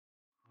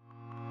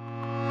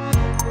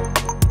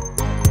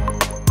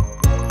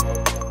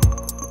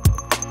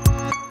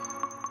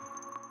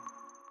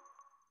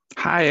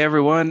Hi,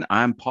 everyone.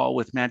 I'm Paul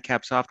with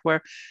MadCap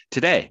Software.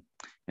 Today,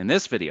 in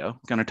this video, I'm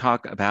going to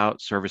talk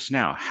about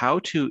ServiceNow, how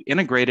to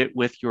integrate it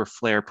with your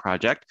Flare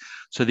project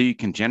so that you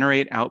can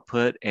generate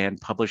output and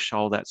publish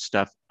all that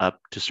stuff up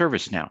to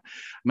ServiceNow.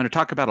 I'm going to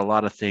talk about a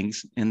lot of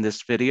things in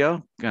this video.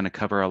 I'm going to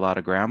cover a lot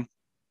of ground.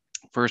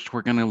 First,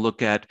 we're going to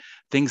look at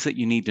things that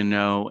you need to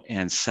know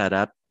and set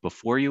up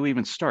before you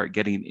even start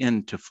getting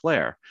into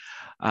Flare.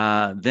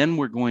 Then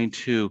we're going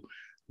to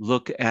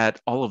look at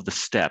all of the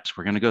steps.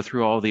 We're going to go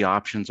through all the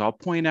options. I'll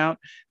point out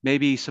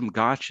maybe some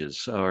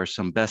gotchas or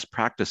some best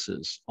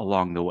practices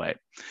along the way.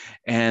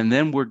 And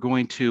then we're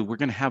going to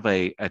have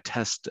a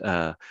test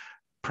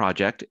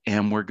project,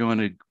 and we're going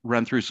to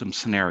run through some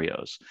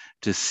scenarios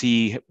to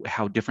see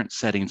how different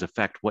settings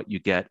affect what you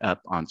get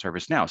up on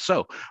ServiceNow.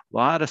 So a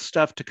lot of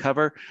stuff to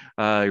cover.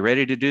 You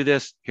ready to do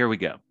this? Here we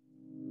go.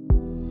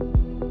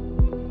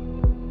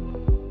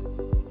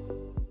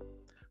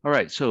 All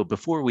right, so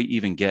before we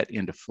even get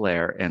into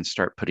Flare and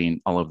start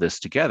putting all of this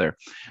together,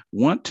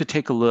 want to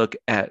take a look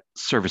at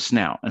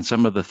ServiceNow and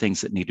some of the things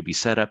that need to be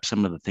set up,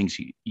 some of the things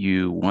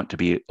you want to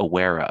be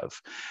aware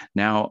of.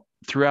 Now,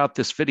 throughout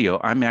this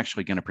video, I'm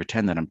actually going to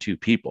pretend that I'm two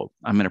people.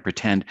 I'm going to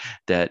pretend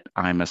that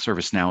I'm a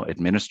ServiceNow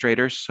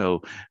administrator.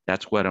 So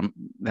that's who I'm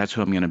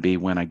going to be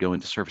when I go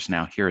into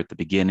ServiceNow here at the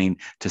beginning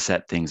to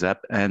set things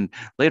up. And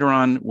later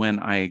on, when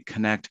I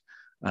connect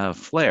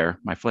Flare,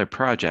 my Flare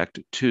project,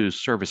 to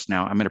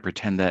ServiceNow, I'm going to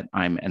pretend that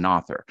I'm an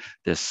author,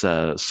 this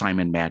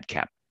Simon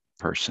MadCap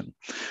person.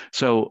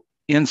 So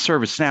in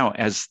ServiceNow,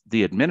 as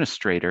the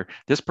administrator,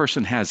 this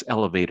person has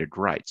elevated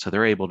rights. So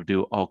they're able to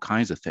do all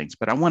kinds of things.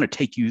 But I want to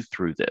take you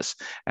through this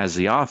as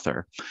the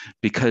author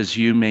because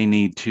you may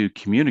need to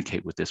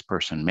communicate with this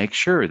person, make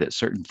sure that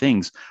certain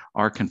things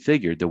are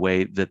configured the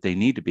way that they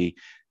need to be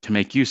to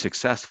make you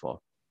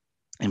successful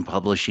in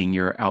publishing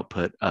your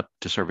output up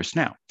to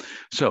ServiceNow.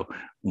 So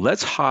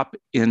let's hop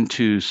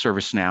into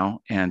ServiceNow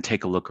and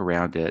take a look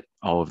around at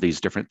all of these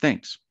different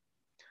things.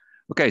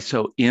 Okay,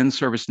 so in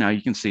ServiceNow,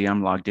 you can see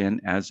I'm logged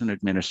in as an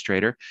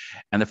administrator.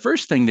 And the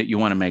first thing that you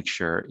want to make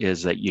sure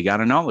is that you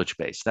got a knowledge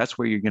base. That's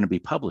where you're going to be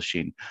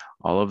publishing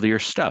all of your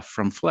stuff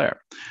from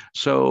Flare.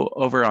 So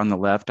over on the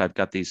left, I've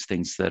got these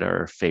things that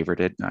are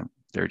favorited.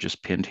 They're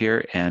just pinned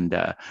here. And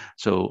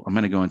so I'm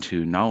going to go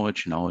into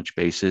knowledge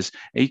bases.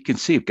 And you can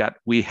see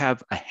we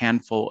have a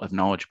handful of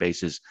knowledge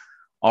bases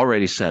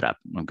already set up.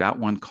 I've got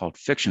one called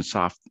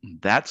FictionSoft.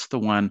 That's the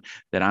one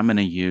that I'm going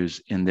to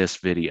use in this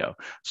video.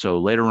 So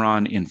later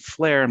on in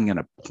Flare, I'm going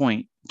to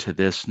point to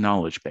this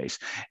knowledge base.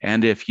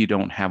 And if you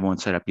don't have one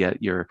set up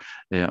yet, your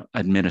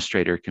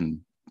administrator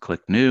can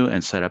click new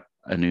and set up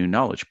a new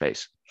knowledge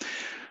base.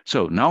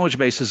 So knowledge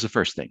base is the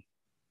first thing.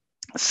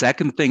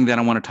 Second thing that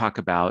I want to talk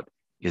about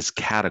is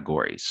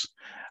categories.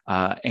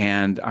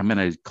 And I'm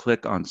going to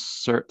click on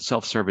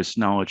self-service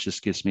knowledge. This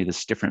gives me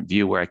this different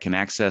view where I can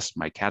access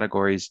my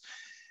categories.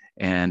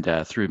 And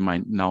through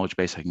my knowledge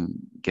base, I can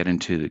get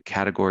into the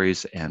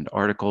categories and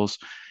articles.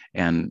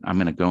 And I'm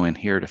going to go in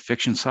here to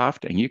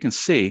FictionSoft. And you can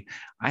see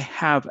I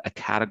have a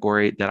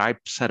category that I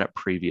set up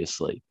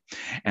previously.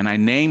 And I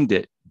named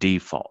it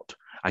default.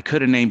 I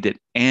could have named it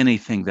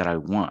anything that I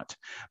want.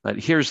 But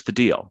here's the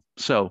deal.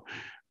 So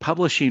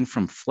publishing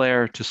from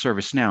Flare to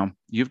ServiceNow,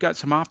 you've got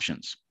some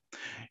options.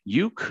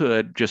 You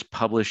could just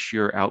publish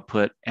your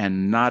output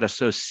and not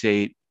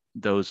associate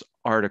those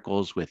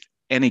articles with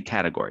any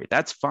category.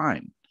 That's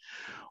fine.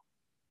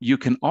 You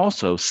can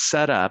also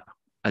set up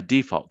a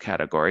default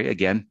category.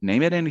 Again,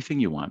 name it anything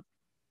you want.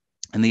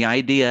 And the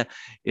idea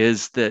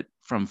is that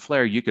from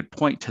Flare, you could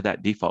point to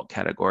that default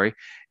category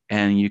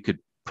and you could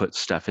put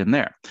stuff in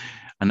there.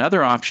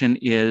 Another option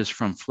is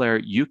from Flare,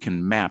 you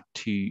can map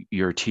to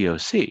your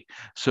TOC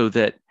so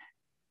that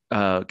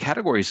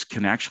categories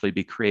can actually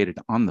be created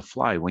on the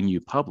fly when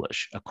you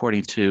publish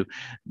according to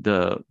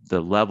the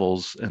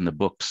levels and the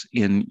books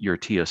in your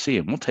TOC.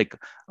 And we'll take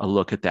a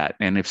look at that.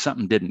 And if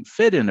something didn't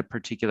fit in a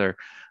particular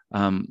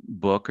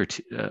book or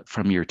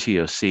from your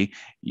TOC,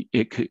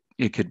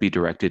 it could be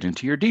directed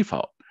into your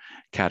default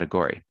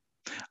category.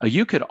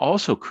 You could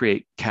also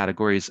create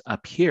categories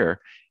up here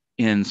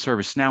in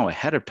ServiceNow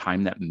ahead of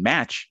time that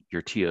match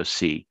your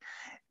TOC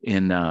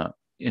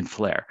in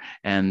Flare.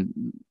 And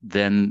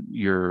then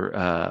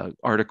your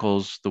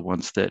articles, the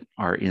ones that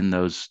are in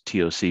those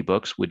TOC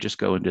books, would just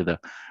go into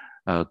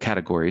the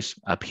categories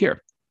up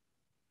here.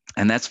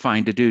 And that's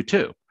fine to do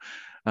too.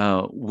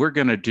 We're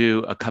going to do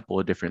a couple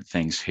of different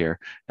things here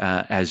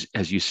as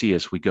you see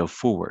as we go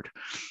forward.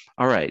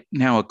 All right,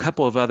 now a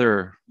couple of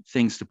other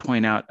things to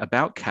point out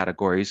about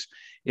categories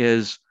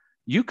is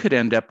you could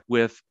end up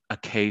with a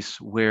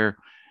case where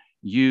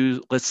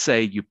let's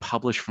say you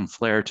publish from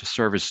Flare to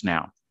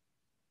ServiceNow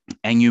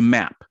and you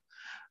map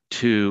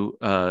to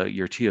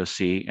your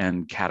TOC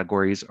and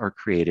categories are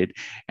created.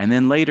 And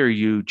then later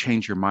you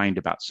change your mind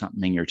about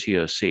something in your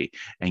TOC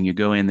and you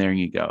go in there and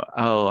you go,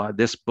 oh,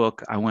 this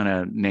book, I want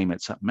to name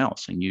it something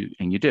else. And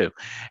you do.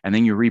 And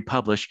then you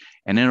republish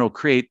and then it'll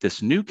create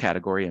this new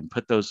category and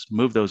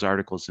move those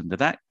articles into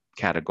that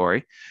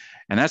category.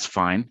 And that's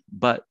fine.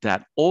 But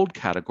that old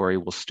category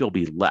will still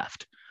be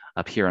left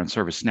up here on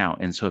ServiceNow.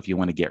 And so if you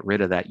want to get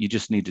rid of that, you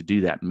just need to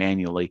do that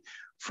manually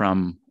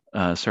from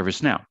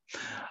ServiceNow.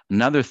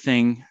 Another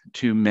thing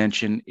to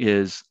mention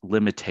is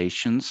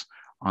limitations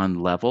on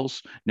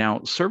levels. Now,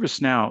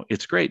 ServiceNow,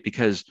 it's great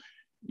because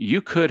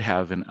you could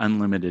have an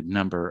unlimited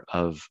number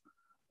of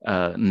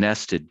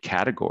nested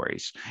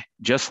categories.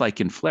 Just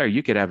like in Flare,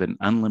 you could have an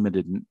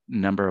unlimited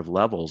number of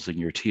levels in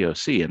your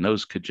TOC, and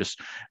those could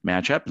just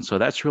match up. And so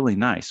that's really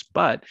nice.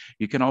 But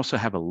you can also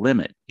have a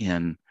limit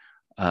in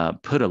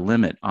put a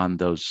limit on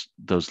those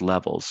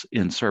levels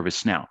in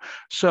ServiceNow.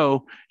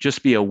 So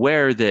just be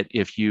aware that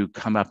if you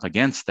come up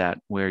against that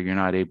where you're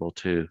not able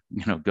to,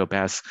 go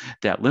past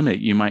that limit,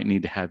 you might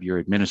need to have your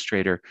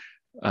administrator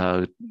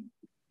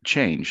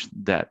change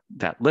that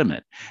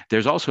limit.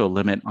 There's also a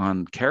limit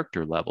on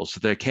character levels. So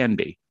there can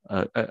be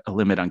a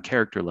limit on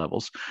character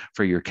levels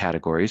for your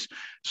categories.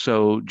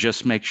 So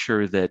just make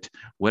sure that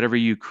whatever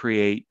you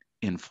create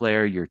in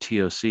Flare, your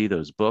TOC,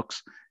 those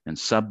books and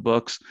sub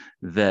books,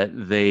 that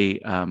they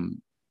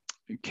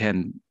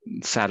can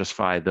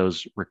satisfy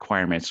those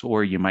requirements,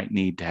 or you might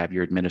need to have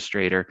your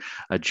administrator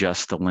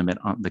adjust the limit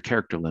on the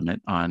character limit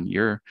on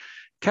your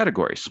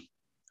categories.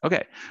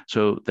 Okay,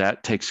 so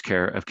that takes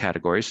care of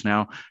categories.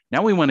 Now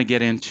we want to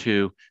get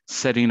into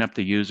setting up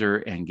the user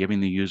and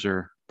giving the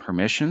user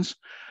permissions.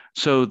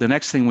 So the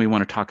next thing we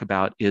want to talk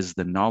about is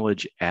the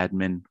knowledge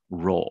admin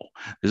role.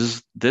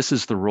 This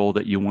is the role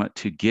that you want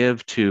to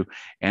give to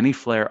any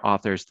Flare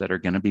authors that are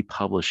going to be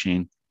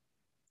publishing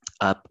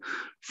up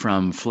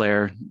from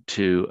Flare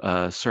to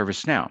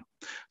ServiceNow.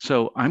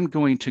 So I'm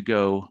going to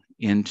go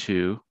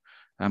into,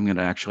 I'm going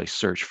to actually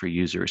search for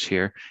users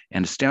here,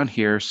 and it's down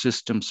here,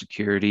 system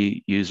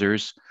security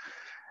users.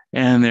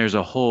 And there's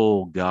a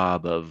whole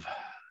gob of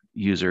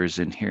users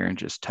in here, and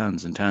just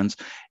tons and tons.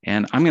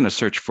 And I'm going to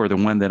search for the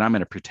one that I'm going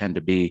to pretend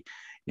to be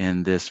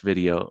in this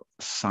video,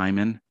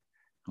 Simon.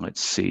 Let's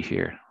see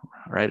here,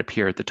 right up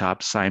here at the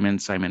top, Simon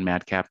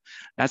MadCap.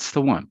 That's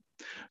the one.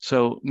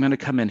 So I'm going to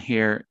come in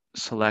here,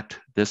 select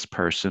this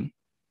person.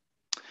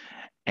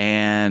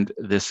 And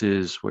this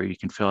is where you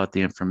can fill out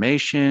the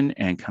information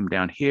and come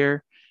down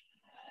here.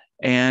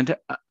 And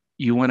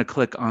you want to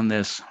click on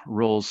this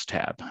roles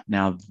tab.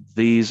 Now,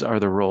 these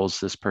are the roles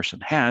this person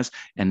has,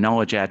 and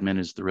knowledge admin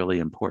is the really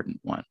important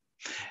one.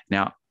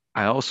 Now,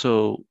 I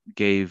also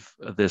gave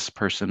this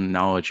person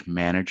knowledge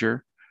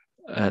manager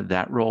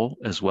that role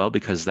as well,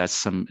 because that's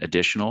some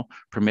additional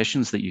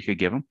permissions that you could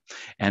give them.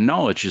 And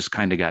knowledge just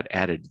kind of got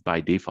added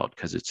by default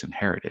because it's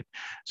inherited.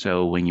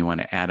 So when you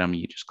want to add them,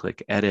 you just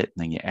click edit,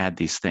 and then you add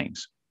these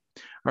things.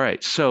 All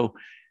right, so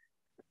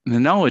the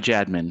knowledge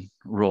admin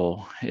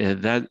role,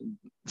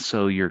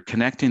 so you're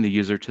connecting the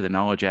user to the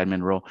knowledge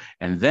admin role,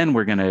 and then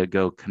we're going to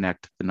go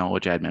connect the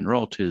knowledge admin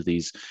role to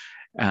these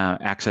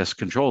access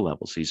control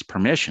levels, these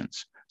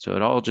permissions. So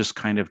it all just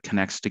kind of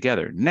connects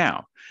together.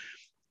 Now,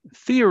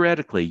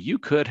 theoretically, you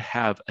could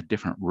have a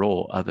different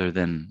role other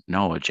than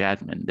knowledge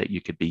admin that you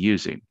could be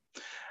using.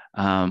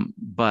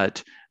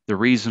 But the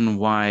reason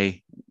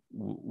why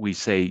we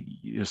say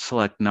you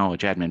select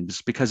knowledge admin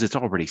is because it's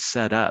already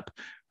set up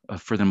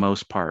for the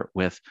most part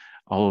with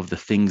all of the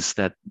things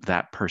that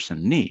that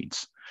person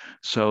needs.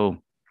 So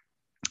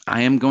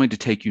I am going to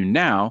take you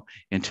now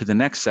into the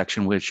next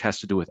section, which has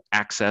to do with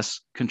access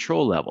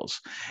control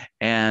levels.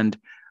 And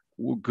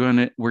we're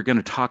going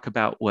to talk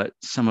about what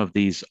some of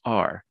these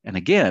are. And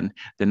again,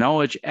 the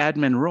knowledge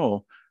admin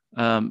role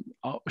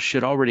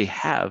should already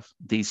have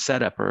these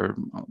set up, or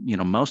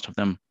most of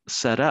them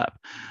set up.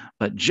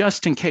 But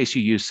just in case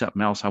you use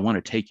something else, I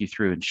want to take you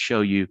through and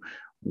show you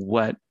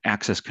what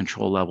access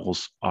control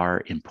levels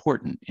are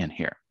important in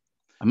here.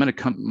 I'm going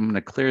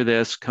to clear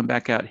this, come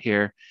back out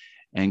here,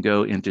 and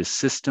go into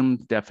system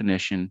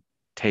definition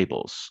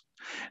tables.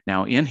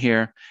 Now in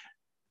here,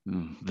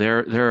 there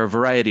are a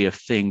variety of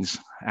things,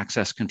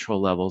 access control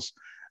levels,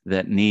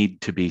 that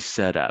need to be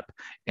set up.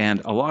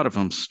 And a lot of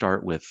them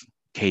start with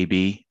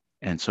KB.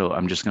 And so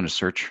I'm just going to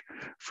search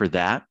for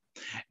that.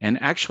 And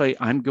actually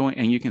I'm going,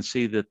 and you can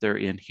see that they're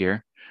in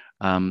here.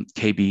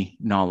 KB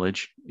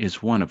knowledge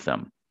is one of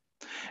them.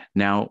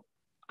 Now,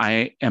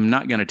 I am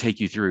not going to take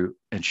you through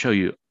and show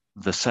you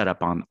the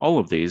setup on all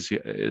of these.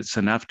 It's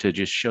enough to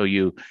just show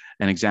you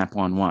an example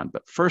on one.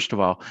 But first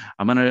of all,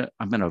 I'm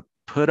gonna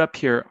put up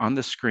here on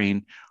the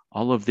screen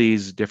all of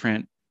these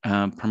different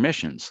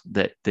permissions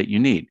that you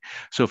need.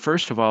 So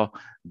first of all,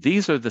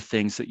 these are the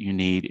things that you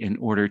need in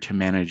order to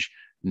manage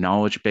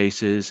knowledge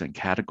bases and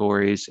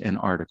categories and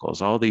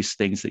articles. All these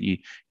things that you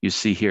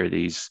see here,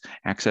 these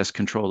access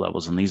control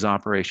levels and these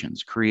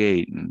operations,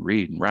 create and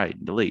read and write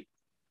and delete.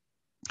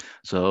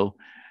 So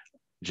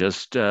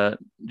just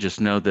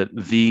know that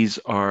these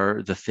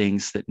are the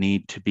things that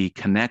need to be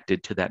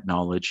connected to that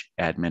knowledge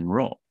admin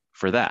role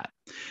for that.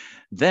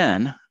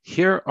 Then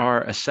here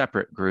are a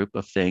separate group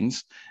of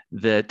things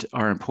that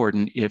are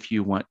important if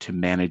you want to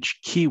manage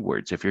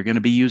keywords, if you're going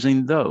to be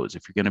using those,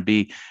 if you're going to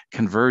be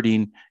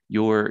converting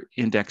your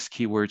index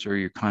keywords or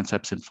your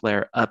concepts in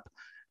Flare up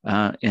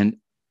and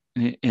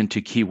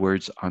into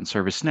keywords on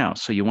ServiceNow.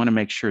 So you want to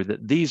make sure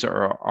that these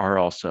are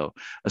also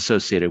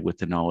associated with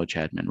the knowledge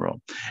admin role.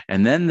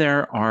 And then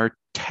there are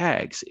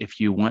tags. If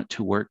you want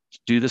to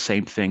do the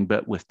same thing,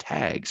 but with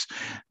tags,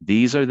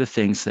 these are the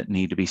things that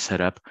need to be set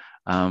up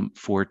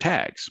for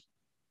tags.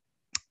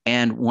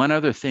 And one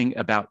other thing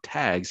about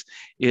tags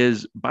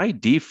is by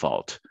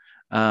default,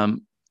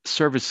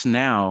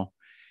 ServiceNow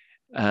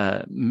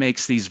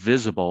makes these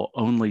visible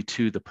only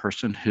to the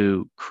person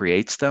who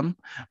creates them,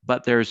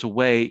 but there's a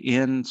way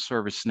in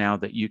ServiceNow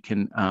that you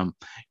can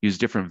use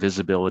different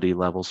visibility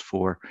levels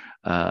for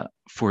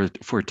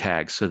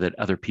tags so that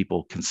other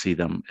people can see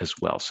them as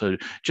well. So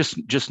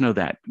just know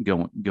that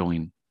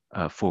going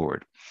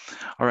forward.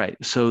 All right,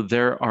 so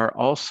there are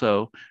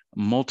also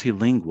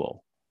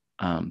multilingual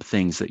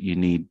things that you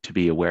need to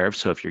be aware of.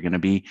 So if you're going to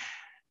be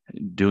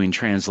doing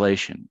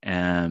translation,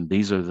 and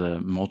these are the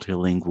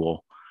multilingual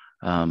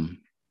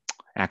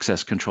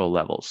access control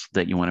levels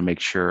that you want to make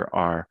sure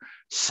are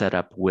set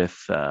up with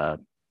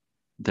that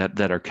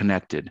are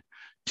connected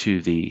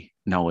to the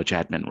knowledge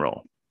admin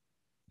role.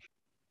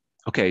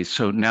 Okay,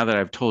 so now that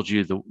I've told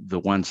you the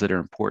ones that are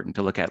important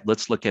to look at,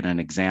 let's look at an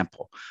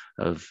example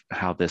of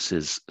how this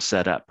is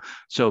set up.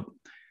 So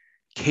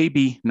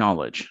KB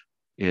knowledge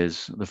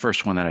is the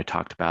first one that I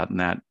talked about, and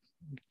that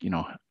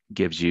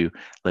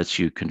lets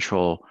you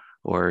control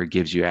or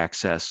gives you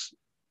access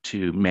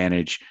to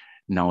manage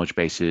knowledge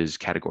bases,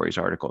 categories,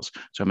 articles.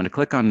 So I'm going to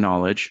click on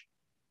knowledge,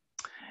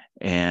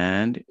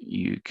 and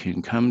you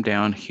can come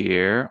down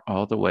here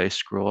all the way,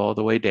 scroll all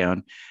the way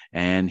down,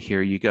 and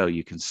here you go.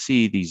 You can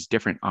see these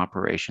different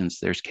operations.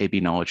 There's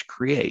KB knowledge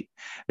create.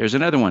 There's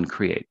another one,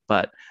 create,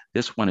 but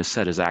this one is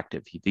set as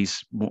active.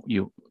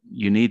 You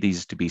need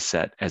these to be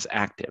set as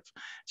active.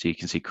 So you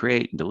can see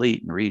create and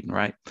delete and read and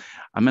write.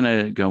 I'm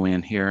going to go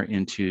in here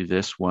into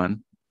this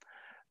one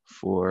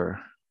for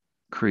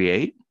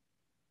create.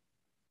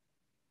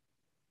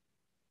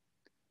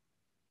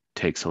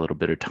 Takes a little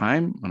bit of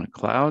time on a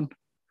cloud.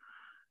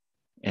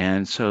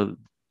 And so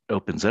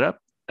opens it up.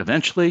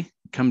 Eventually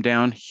come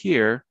down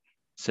here,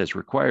 says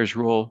requires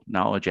role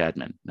knowledge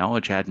admin.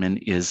 Knowledge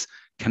admin is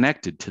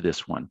connected to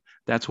this one.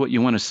 That's what you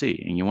want to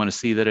see, and you want to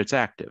see that it's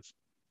active.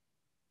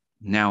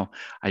 Now,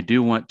 I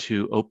do want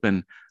to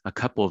open a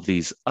couple of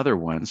these other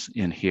ones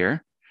in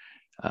here.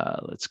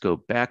 Let's go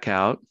back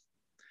out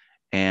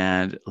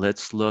and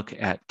let's look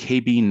at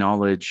KB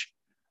knowledge.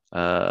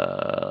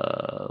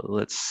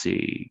 Let's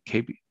see,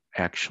 KB.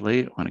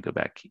 Actually, I want to go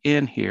back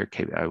in here.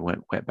 KB, I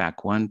went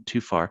back one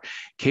too far.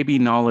 KB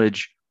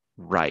knowledge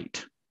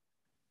write,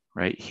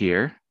 right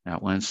here.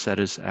 That one's set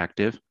as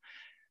active.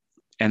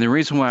 And the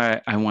reason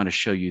why I want to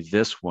show you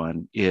this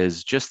one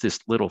is just this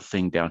little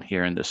thing down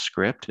here in the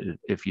script.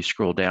 If you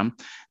scroll down,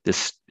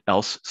 this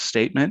else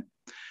statement.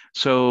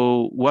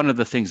 So one of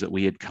the things that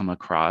we had come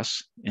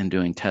across in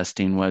doing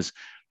testing was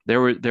there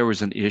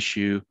was an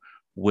issue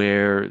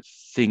where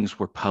things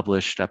were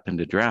published up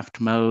into draft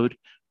mode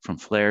from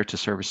Flare to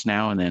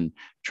ServiceNow, and then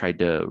tried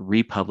to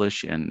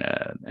republish, and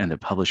the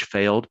publish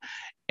failed.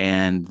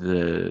 And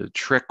the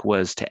trick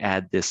was to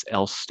add this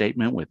else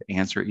statement with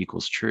answer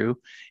equals true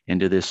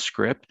into this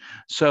script.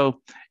 So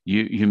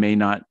you may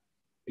not,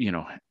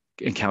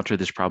 encounter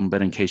this problem,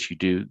 but in case you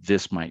do,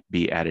 this might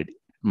be added,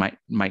 might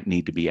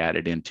need to be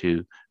added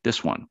into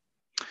this one.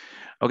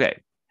 Okay,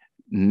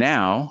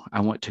 now I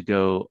want to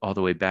go all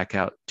the way back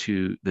out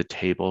to the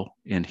table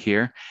in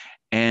here,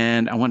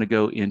 and I want to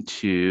go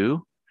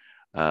into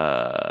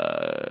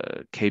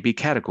KB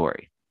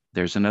category.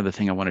 There's another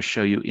thing I want to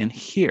show you in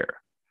here.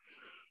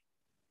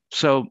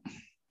 So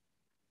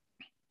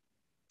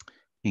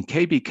in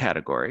KB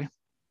category,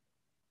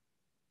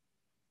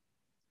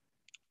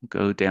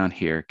 go down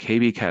here,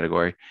 KB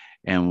category,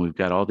 and we've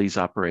got all these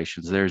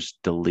operations. There's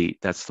delete.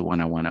 That's the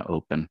one I want to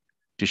open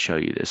to show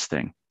you this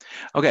thing.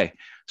 Okay,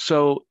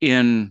 so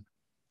in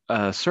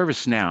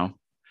ServiceNow,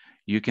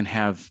 you can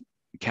have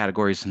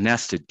categories,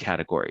 nested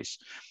categories.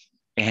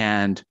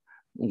 And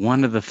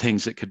one of the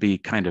things that could be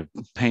kind of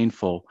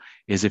painful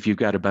is if you've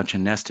got a bunch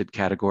of nested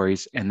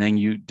categories and then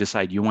you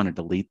decide you want to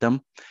delete them.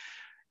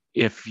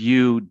 If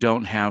you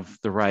don't have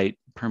the right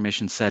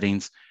permission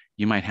settings,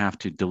 you might have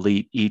to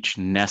delete each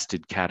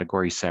nested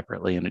category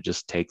separately, and it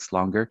just takes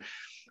longer.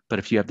 But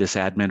if you have this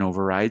admin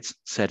overrides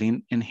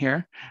setting in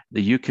here,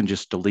 that you can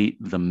just delete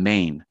the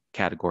main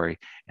category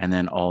and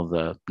then all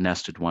the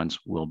nested ones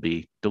will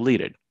be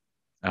deleted.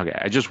 Okay,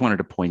 I just wanted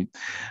to point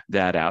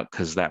that out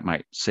because that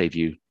might save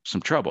you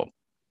some trouble.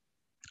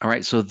 All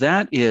right, so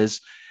that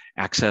is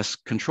access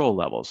control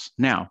levels.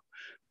 Now,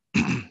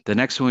 the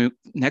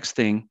next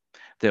thing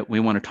that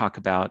we want to talk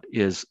about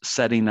is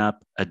setting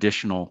up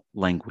additional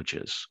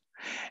languages.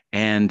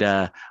 And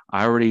I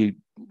already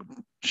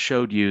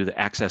showed you the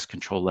access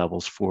control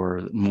levels for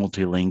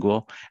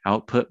multilingual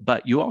output,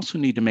 but you also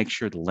need to make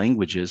sure the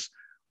languages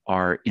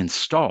are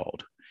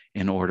installed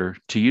in order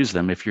to use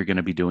them if you're going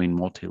to be doing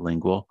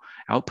multilingual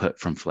output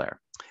from Flare.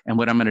 And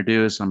what I'm going to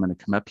do is I'm going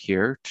to come up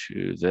here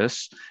to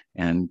this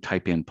and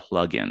type in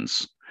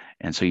plugins.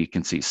 And so you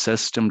can see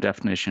system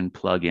definition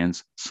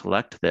plugins,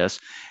 select this.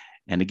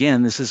 And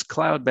again, this is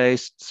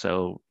cloud-based,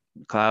 so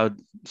cloud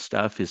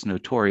stuff is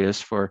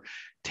notorious for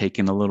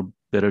taking a little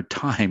bit of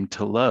time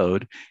to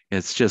load.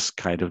 It's just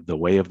kind of the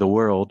way of the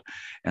world,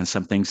 and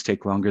some things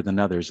take longer than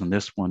others, and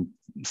this one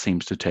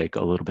seems to take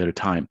a little bit of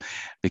time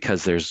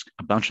because there's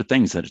a bunch of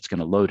things that it's going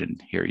to load in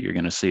here. You're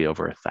going to see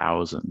over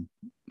 1,000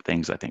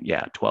 things, I think.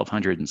 Yeah,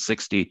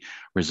 1,260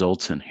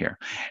 results in here.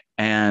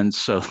 And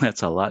so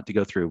that's a lot to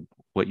go through.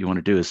 What you want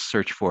to do is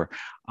search for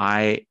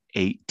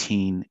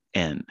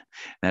I-18N.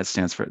 That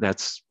stands for,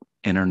 that's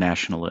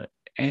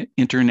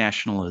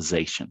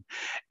internationalization.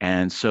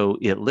 And so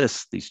it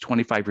lists these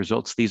 25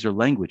 results. These are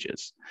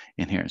languages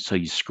in here. So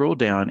you scroll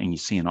down and you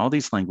see in all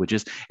these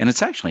languages, and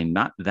it's actually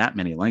not that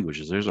many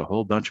languages. There's a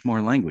whole bunch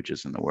more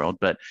languages in the world,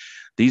 but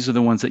these are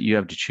the ones that you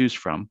have to choose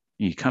from.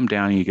 You come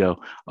down and you go,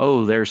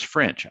 oh, there's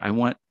French. I'm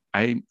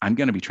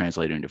going to be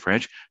translated into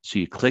French. So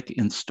you click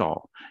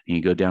install and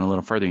you go down a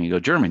little further and you go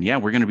German. Yeah,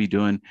 we're going to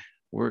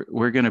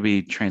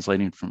be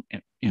translating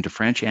into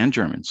French and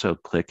German. So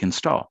click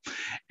install.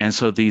 And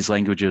so these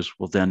languages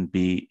will then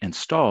be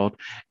installed,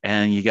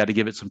 and you got to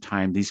give it some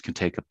time. These can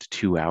take up to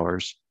 2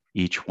 hours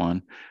each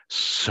one.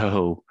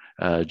 So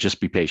just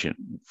be patient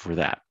for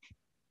that.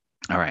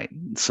 All right,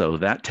 so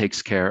that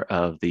takes care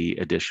of the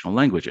additional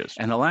languages.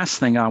 And the last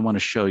thing I want to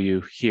show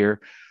you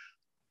here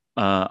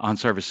on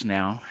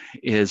ServiceNow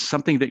is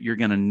something that you're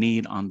going to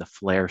need on the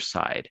Flare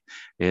side.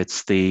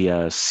 It's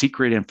the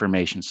secret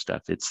information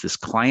stuff. It's this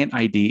client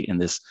ID and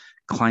this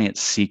client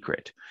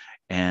secret.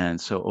 And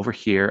so over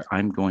here,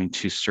 I'm going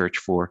to search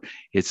for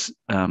this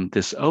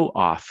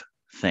OAuth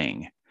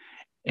thing.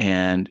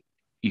 And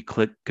you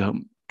click,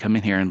 come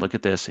in here and look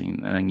at this,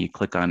 and then you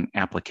click on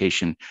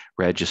application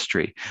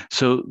registry.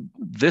 So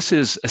what this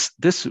is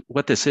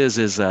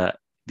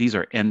these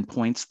are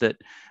endpoints that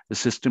the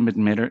system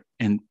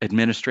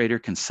administrator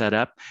can set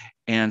up.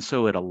 And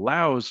so it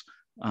allows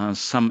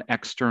some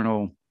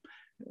external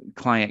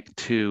client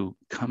to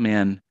come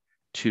in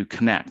to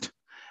connect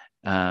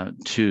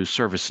to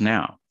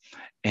ServiceNow.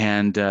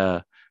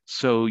 And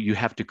so you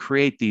have to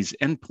create these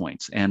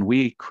endpoints. And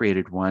we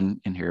created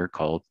one in here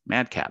called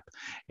MadCap.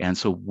 And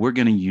so we're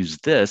going to use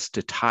this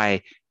to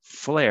tie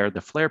Flare,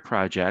 the Flare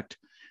project,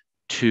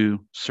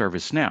 to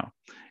ServiceNow.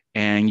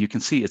 And you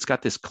can see it's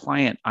got this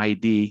client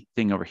ID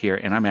thing over here,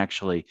 and I'm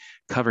actually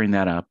covering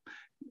that up,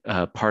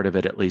 part of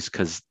it at least,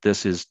 because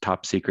this is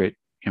top secret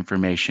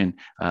information.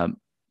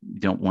 You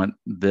don't want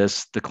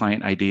this, the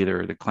client ID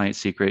or the client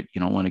secret.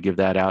 You don't want to give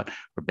that out,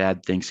 or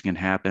bad things can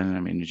happen. I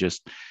mean,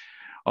 just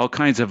all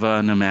kinds of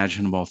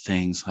unimaginable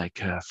things,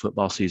 like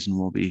football season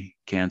will be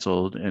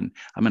canceled. And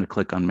I'm going to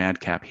click on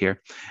MadCap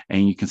here,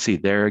 and you can see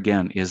there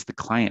again is the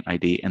client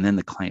ID, and then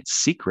the client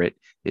secret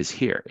is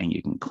here, and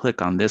you can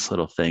click on this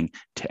little thing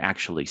to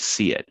actually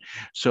see it.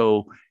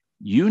 So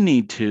you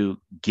need to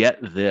get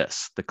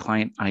this, the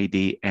client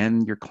ID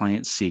and your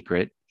client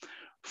secret,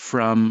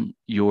 from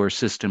your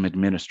system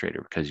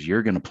administrator, because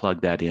you're going to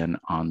plug that in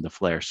on the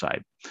Flare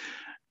side.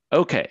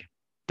 Okay,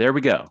 there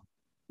we go.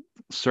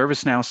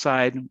 ServiceNow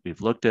side, we've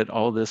looked at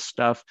all this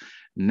stuff.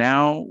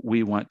 Now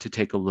we want to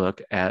take a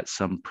look at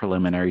some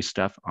preliminary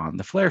stuff on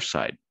the Flare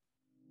side.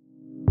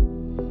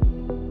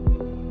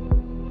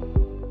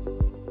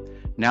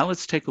 Now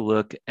let's take a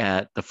look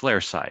at the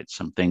Flare side,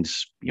 some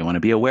things you want to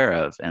be aware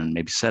of and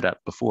maybe set up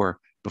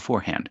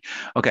beforehand.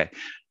 Okay,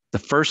 the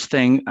first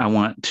thing I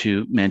want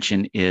to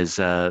mention is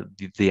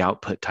the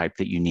output type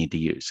that you need to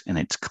use, and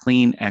it's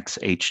clean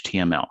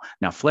XHTML.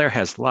 Now, Flare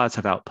has lots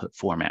of output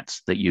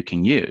formats that you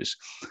can use,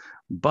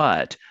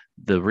 but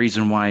the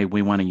reason why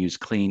we want to use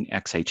clean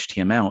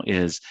XHTML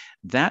is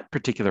that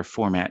particular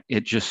format,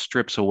 it just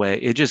strips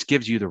away, it just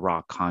gives you the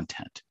raw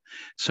content.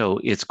 So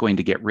it's going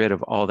to get rid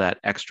of all that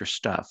extra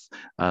stuff.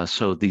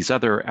 So these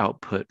other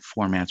output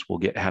formats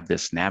will have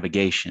this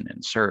navigation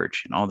and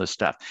search and all this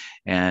stuff.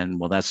 And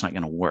well, that's not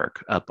going to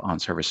work up on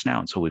ServiceNow.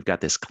 And so we've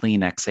got this clean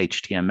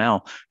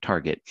XHTML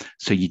target.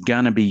 So you're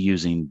going to be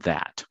using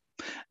that.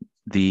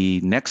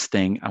 The next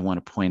thing I want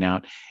to point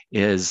out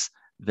is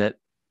that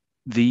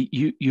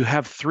you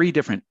have 3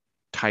 different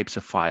types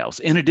of files,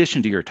 in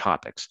addition to your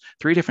topics,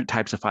 3 different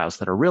types of files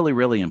that are really,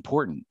 really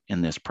important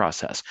in this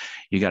process.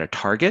 You got a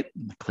target,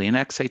 clean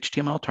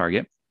XHTML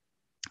target,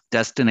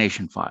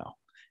 destination file,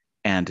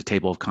 and a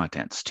table of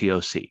contents,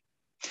 TOC.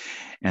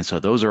 And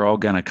so those are all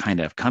going to kind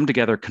of come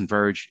together,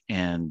 converge,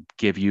 and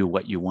give you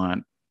what you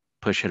want,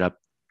 push it up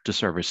to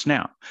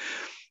ServiceNow.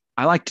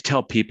 I like to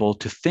tell people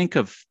to think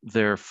of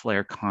their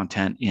Flare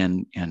content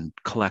in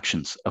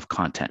collections of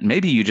content.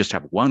 Maybe you just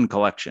have one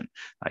collection,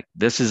 like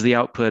this is the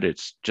output,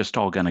 it's just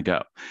all going to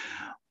go.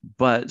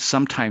 But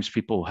sometimes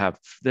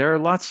there are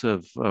lots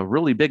of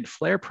really big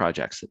Flare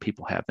projects that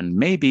people have, and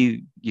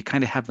maybe you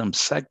kind of have them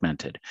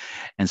segmented.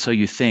 And so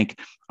you think,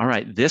 all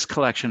right, this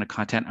collection of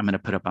content I'm going to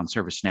put up on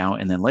ServiceNow,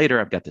 and then later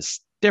I've got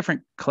this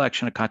different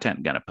collection of content,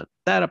 I'm going to put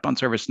that up on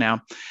ServiceNow.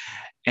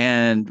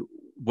 And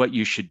what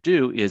you should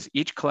do is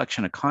each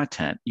collection of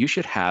content, you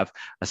should have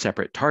a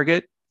separate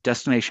target,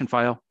 destination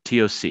file,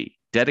 TOC,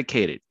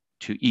 dedicated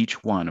to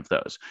each one of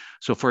those.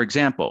 So for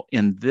example,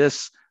 in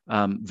this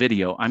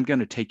video, I'm going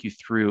to take you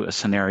through a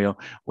scenario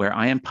where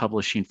I am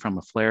publishing from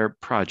a Flare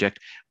project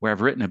where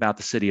I've written about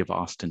the city of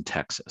Austin,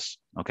 Texas.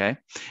 Okay.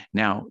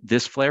 Now,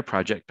 this Flare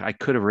project, I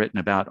could have written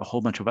about a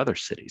whole bunch of other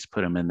cities,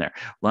 put them in there,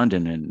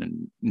 London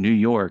and New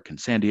York and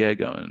San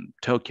Diego and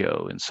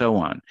Tokyo and so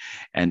on.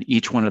 And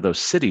each one of those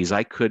cities,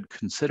 I could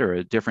consider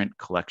a different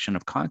collection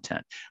of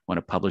content. I want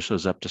to publish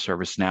those up to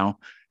ServiceNow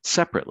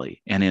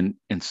separately. And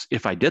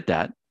if I did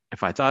that,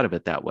 if I thought of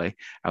it that way,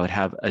 I would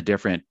have a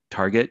different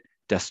target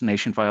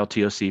destination file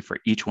TOC for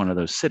each one of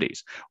those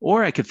cities.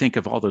 Or I could think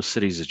of all those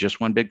cities as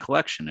just one big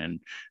collection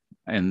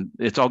and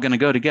it's all going to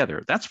go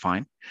together. That's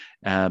fine.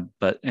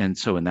 And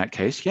so in that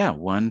case, yeah,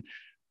 one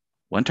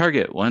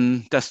target,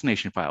 one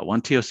destination file,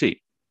 one TOC.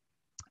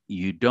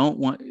 You don't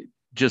want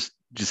just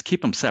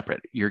keep them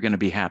separate. You're going to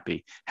be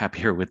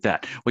happier with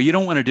that. What you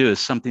don't want to do is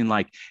something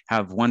like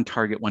have one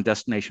target, one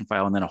destination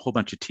file, and then a whole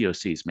bunch of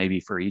TOCs, maybe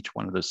for each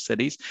one of those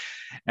cities.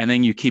 And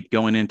then you keep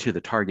going into the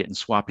target and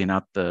swapping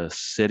out the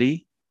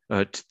city,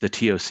 the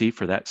TOC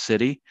for that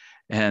city,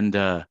 and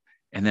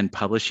then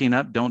publishing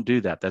up. Don't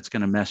do that. That's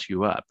going to mess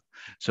you up.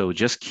 So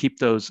just keep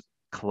those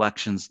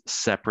collections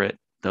separate,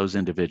 those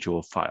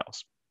individual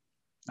files.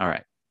 All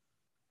right.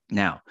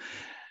 Now,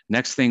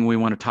 next thing we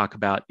want to talk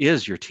about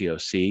is your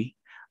TOC,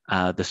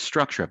 the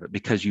structure of it,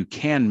 because you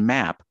can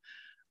map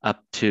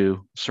up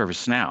to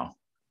ServiceNow.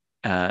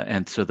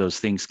 And so those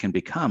things can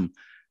become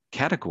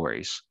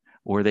categories,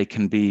 or they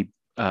can be,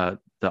 the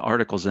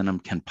articles in them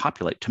can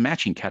populate to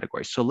matching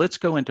categories. So let's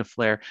go into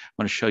Flare. I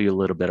want to show you a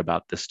little bit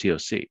about this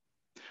TOC.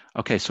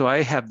 Okay, so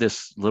I have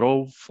this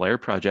little Flare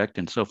project,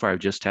 and so far I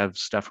just have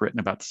stuff written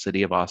about the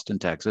city of Austin,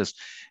 Texas.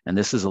 And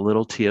this is a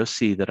little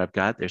TOC that I've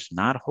got. There's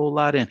not a whole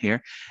lot in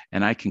here,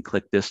 and I can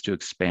click this to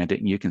expand it,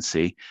 and you can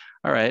see,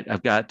 all right,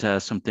 I've got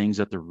some things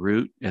at the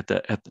root, at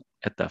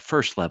the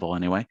first level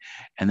anyway,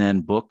 and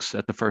then books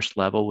at the first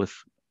level with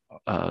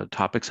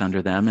topics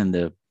under them,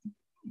 and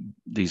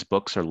these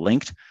books are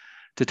linked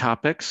to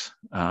topics.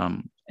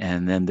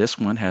 And then this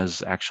one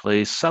has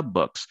actually sub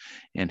books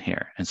in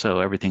here. And so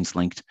everything's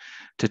linked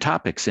to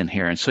topics in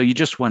here. And so you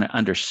just want to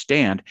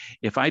understand,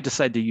 if I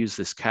decide to use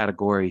this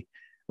category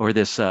or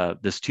this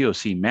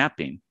TOC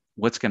mapping,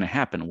 what's going to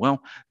happen?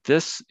 Well,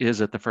 this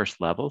is at the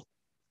first level,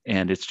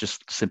 and it's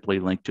just simply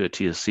linked to a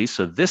TOC.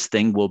 So this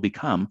thing will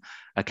become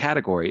a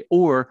category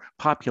or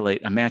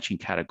populate a matching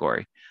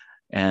category.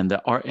 And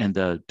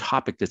the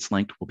topic that's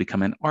linked will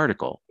become an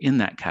article in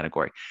that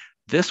category.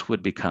 This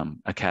would become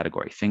a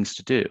category, things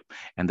to do.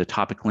 And the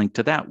topic linked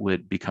to that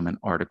would become an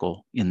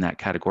article in that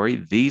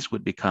category. These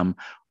would become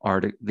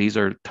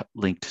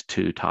linked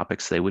to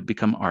topics. They would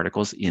become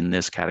articles in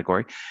this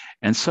category,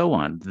 and so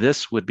on.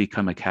 This would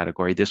become a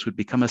category. This would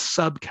become a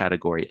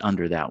subcategory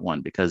under that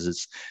one because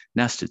it's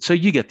nested. So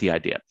you get the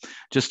idea.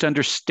 Just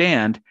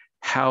understand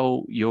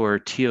how your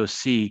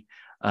TOC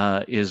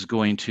is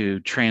going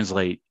to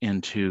translate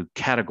into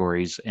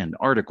categories and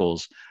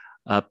articles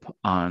up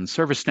on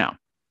ServiceNow.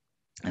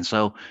 And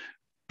so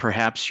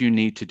perhaps you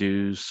need to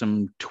do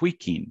some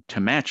tweaking to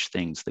match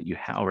things that you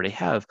already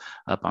have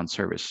up on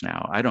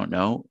ServiceNow. I don't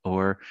know,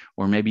 or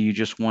maybe you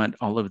just want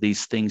all of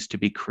these things to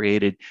be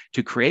created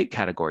to create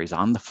categories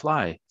on the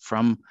fly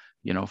from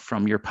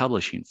your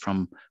publishing,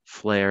 from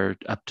Flare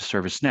up to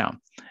ServiceNow.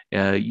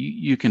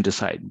 You can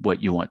decide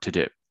what you want to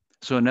do.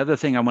 So another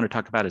thing I want to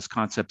talk about is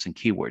concepts and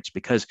keywords,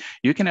 because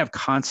you can have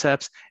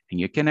concepts and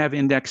you can have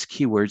index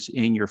keywords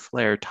in your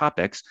Flare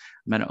topics.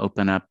 I'm going to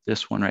open up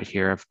this one right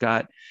here. I've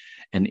got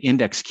an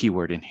index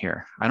keyword in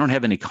here. I don't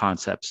have any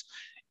concepts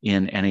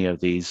in any of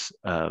these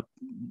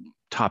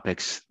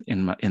topics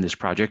in this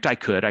project. I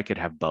could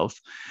have both,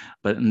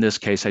 but in this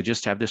case, I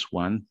just have this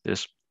one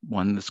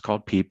that's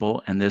called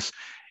people, and this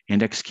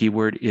index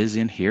keyword is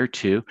in here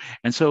too.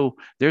 And so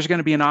there's going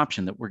to be an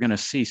option that we're going to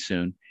see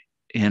soon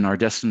in our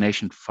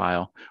destination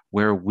file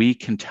where we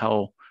can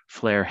tell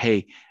Flare,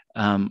 hey,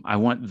 I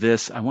want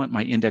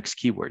my index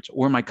keywords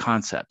or my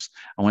concepts.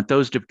 I want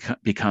those to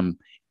become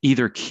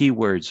either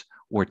keywords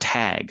or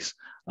tags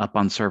up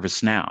on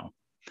ServiceNow.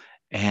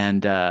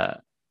 And,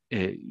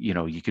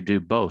 you could do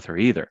both or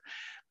either.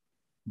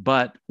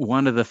 But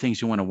one of the things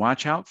you want to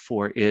watch out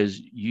for is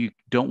you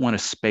don't want a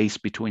space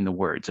between the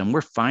words. And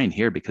we're fine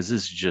here because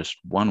this is just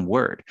one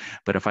word.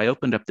 But if I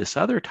opened up this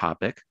other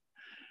topic,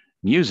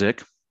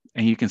 music,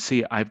 and you can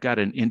see I've got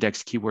an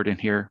index keyword in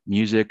here,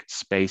 music,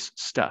 space,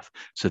 stuff.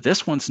 So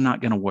this one's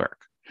not going to work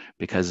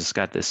because it's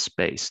got this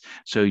space.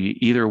 So you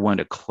either want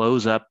to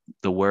close up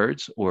the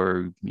words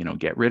or,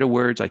 get rid of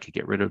words. I could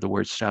get rid of the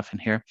word stuff in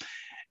here,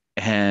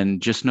 and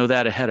just know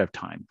that ahead of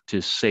time to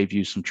save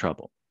you some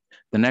trouble.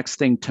 The next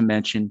thing to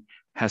mention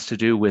has to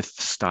do with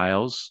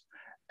styles.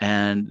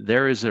 And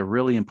there is a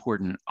really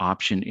important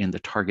option in the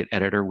target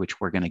editor,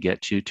 which we're going to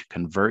get to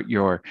convert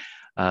your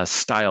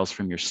styles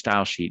from your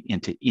style sheet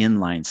into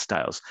inline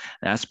styles.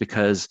 That's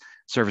because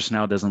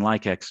ServiceNow doesn't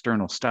like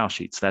external style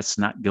sheets. That's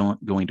not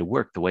going to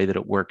work the way that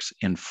it works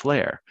in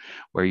Flare,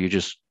 where you're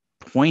just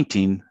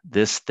pointing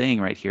this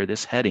thing right here,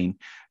 this heading,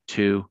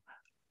 to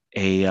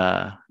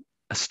a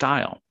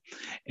style,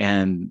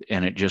 and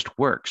it just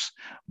works.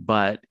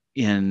 But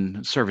in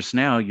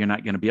ServiceNow, you're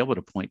not going to be able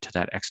to point to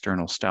that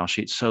external style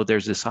sheet. So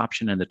there's this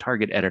option in the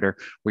target editor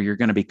where you're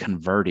going to be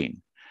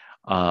converting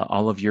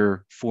all of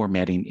your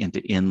formatting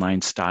into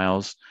inline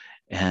styles.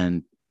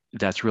 And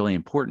that's really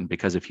important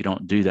because if you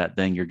don't do that,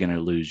 then you're going to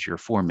lose your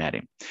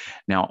formatting.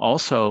 Now,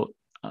 also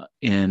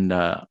on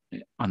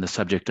the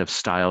subject of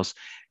styles,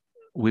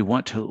 we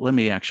want to, let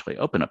me actually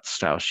open up the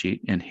style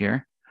sheet in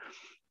here.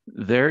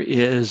 There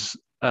is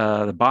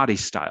the body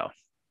style,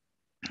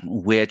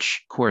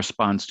 which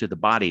corresponds to the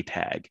body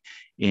tag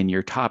in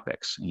your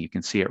topics. And you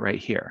can see it right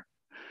here.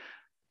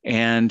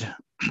 And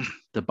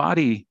the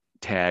body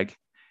tag,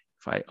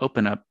 if I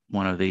open up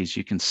one of these,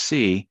 you can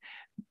see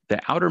the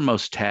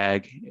outermost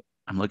tag.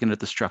 I'm looking at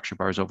the structure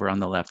bars over on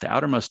the left. The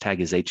outermost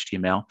tag is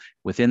HTML.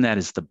 Within that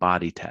is the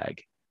body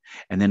tag.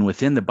 And then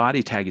within the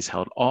body tag is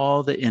held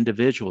all the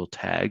individual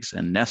tags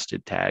and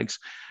nested tags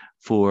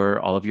for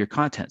all of your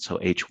content. So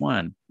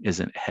H1 is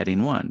a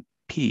heading 1.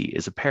 P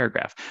is a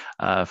paragraph.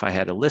 If I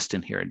had a list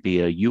in here, it'd be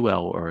a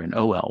UL or an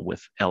OL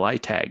with LI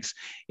tags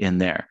in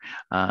there.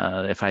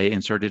 If I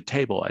inserted a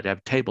table, I'd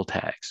have table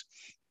tags.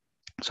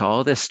 So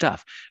all this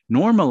stuff.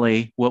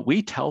 Normally, what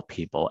we tell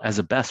people as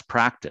a best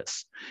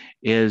practice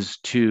is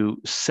to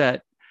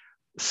set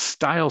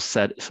style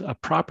set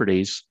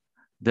properties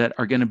that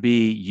are going to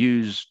be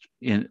used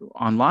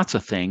on lots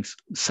of things,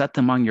 set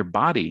them on your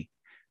body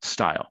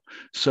style.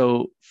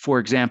 So for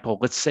example,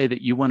 let's say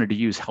that you wanted to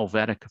use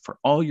Helvetica for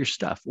all your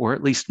stuff, or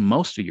at least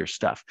most of your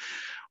stuff.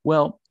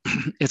 Well,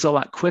 it's a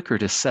lot quicker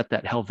to set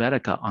that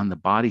Helvetica on the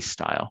body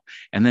style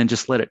and then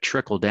just let it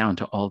trickle down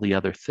to all the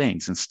other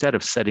things instead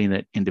of setting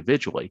it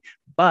individually.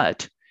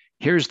 But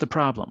here's the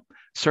problem.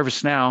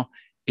 ServiceNow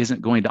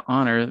isn't going to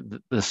honor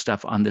the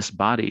stuff on this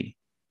body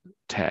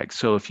tag.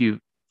 So if you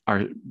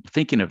are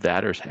thinking of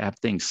that or have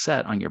things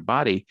set on your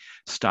body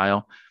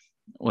style,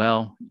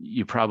 well,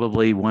 you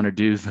probably want to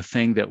do the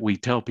thing that we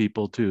tell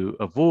people to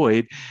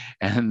avoid,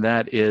 and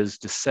that is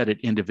to set it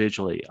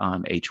individually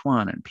on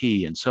H1 and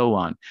P and so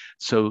on,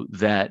 so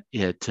that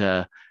it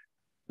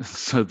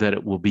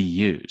will be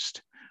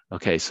used.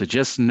 Okay, so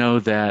just know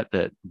that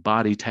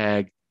body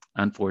tag,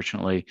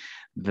 unfortunately,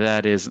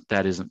 that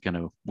isn't going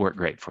to work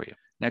great for you.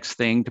 Next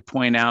thing to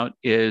point out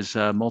is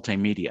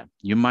multimedia.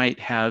 You might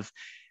have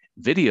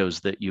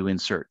videos that you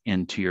insert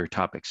into your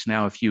topics.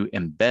 Now, if you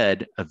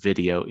embed a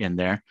video in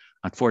there,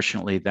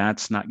 unfortunately,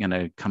 that's not going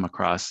to come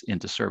across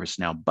into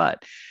ServiceNow,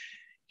 but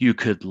you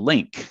could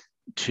link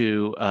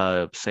to,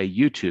 say,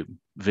 YouTube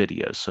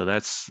videos. So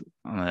that's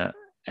on an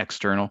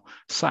external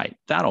site.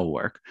 That'll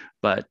work,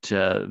 but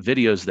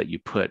videos that you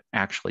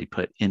actually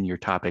put in your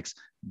topics,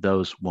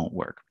 those won't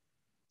work.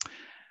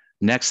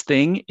 Next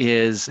thing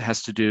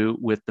has to do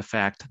with the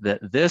fact that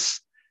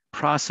this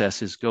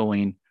process is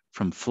going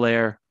from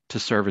Flare to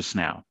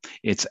ServiceNow.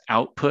 It's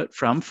output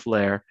from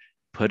Flare,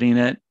 putting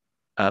it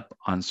up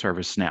on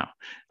ServiceNow.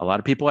 A lot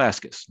of people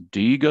ask us,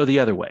 do you go the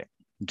other way?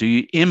 Do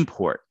you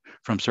import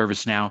from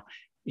ServiceNow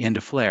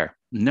into Flare?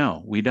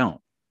 No, we don't.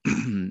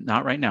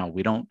 Not right now.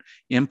 We don't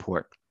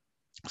import.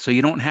 So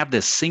you don't have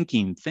this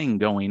syncing thing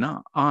going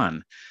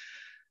on.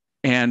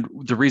 And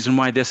the reason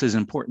why this is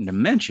important to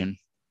mention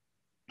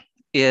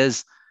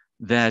is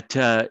that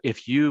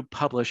if you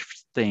publish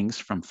things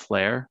from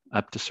Flare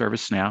up to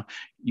ServiceNow,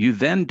 you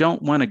then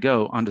don't want to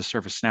go onto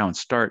ServiceNow and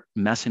start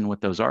messing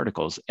with those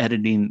articles,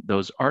 editing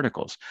those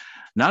articles.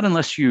 Not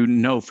unless you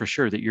know for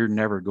sure that you're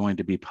never going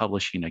to be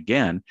publishing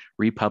again,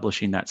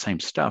 republishing that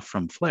same stuff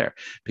from Flare.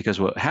 Because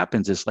what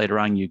happens is later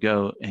on you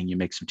go and you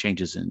make some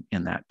changes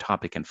in that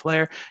topic in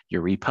Flare,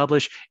 you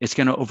republish, it's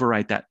going to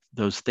overwrite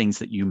those things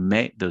that you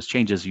made, those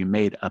changes you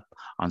made up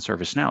on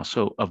ServiceNow.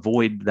 So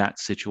avoid that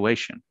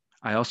situation.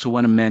 I also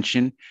want to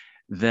mention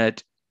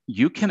that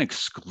you can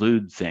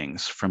exclude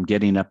things from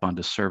getting up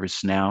onto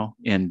ServiceNow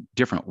in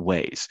different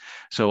ways.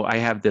 So I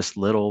have this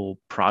little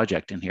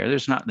project in here.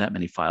 There's not that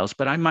many files,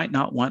 but I might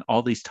not want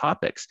all these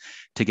topics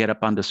to get up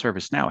onto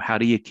ServiceNow. How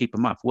do you keep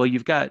them up? Well,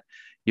 you've got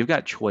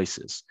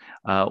choices.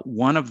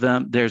 One of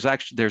them,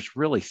 there's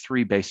really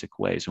three basic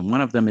ways. And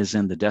one of them is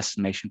in the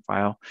destination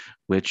file,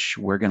 which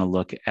we're going to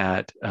look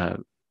at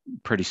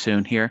pretty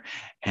soon here.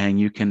 And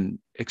you can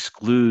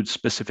exclude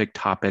specific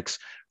topics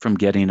from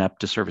getting up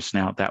to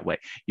ServiceNow that way.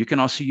 You can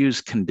also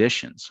use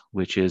conditions,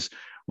 which is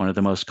one of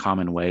the most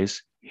common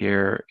ways.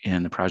 Here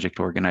in the project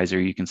organizer,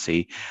 you can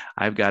see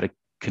I've got a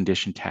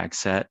condition tag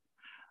set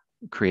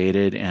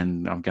created,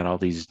 and I've got all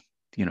these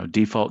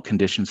default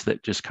conditions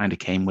that just kind of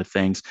came with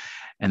things.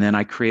 And then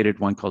I created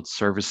one called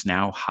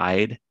ServiceNow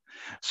hide.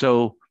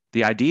 So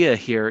the idea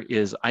here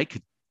is I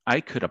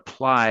could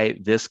apply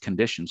this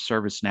condition,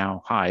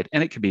 ServiceNow hide,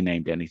 and it could be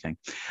named anything.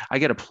 I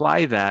could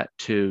apply that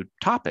to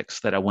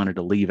topics that I wanted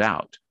to leave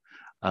out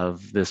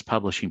of this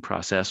publishing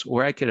process,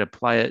 or I could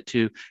apply it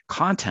to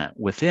content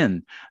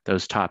within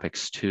those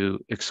topics to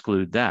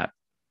exclude that.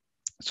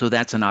 So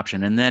that's an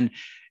option. And then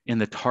in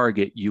the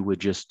target, you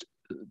would just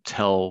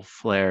tell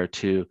Flare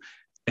to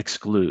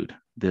exclude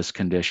this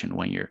condition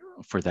when you're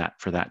for that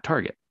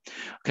target.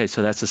 Okay,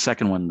 so that's the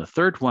second one. The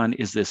third one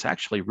is this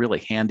actually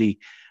really handy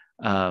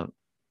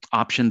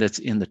option that's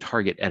in the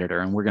target editor,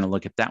 and we're going to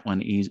look at that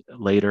one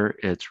later.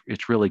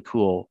 It's really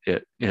cool.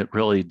 It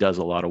really does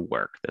a lot of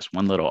work, this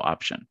one little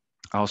option.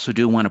 I also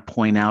do want to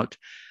point out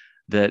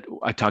that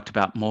I talked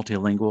about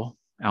multilingual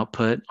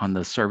output on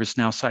the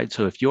ServiceNow side.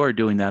 So if you're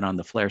doing that on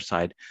the Flare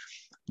side,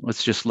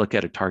 let's just look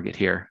at a target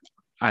here.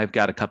 I've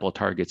got a couple of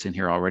targets in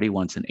here already.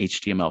 One's an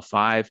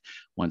HTML5,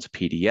 one's a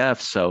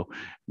PDF. So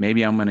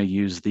maybe I'm going to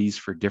use these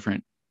for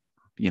different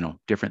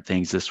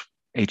things. This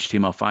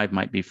HTML5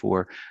 might be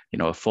for,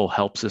 a full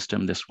help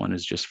system. This one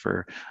is just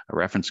for a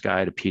reference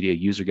guide, a PDF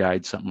user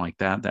guide, something like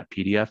that, that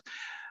PDF.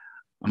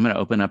 I'm going to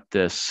open up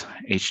this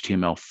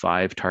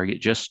HTML5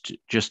 target just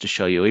to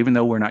show you, even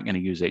though we're not going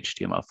to use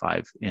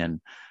HTML5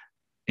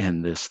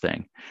 in this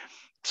thing.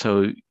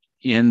 So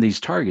in these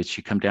targets,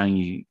 you come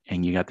down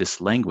and you got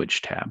this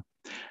language tab.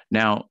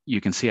 Now you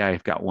can see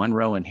I've got one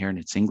row in here and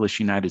it's English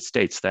United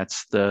States.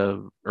 That's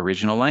the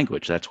original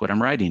language. That's what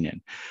I'm writing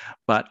in.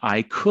 But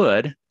I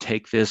could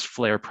take this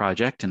Flare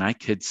project and I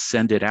could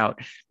send it out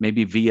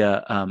maybe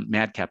via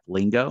MadCap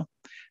Lingo,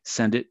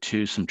 send it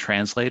to some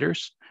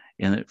translators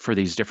for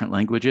these different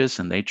languages,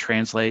 and they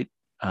translate.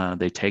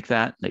 They take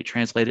that, they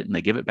translate it, and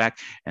they give it back,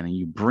 and then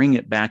you bring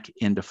it back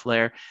into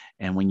Flare.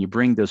 And when you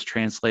bring those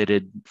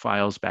translated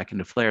files back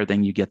into Flare,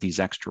 then you get these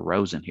extra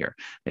rows in here,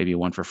 maybe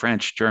one for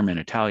French, German,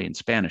 Italian,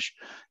 Spanish,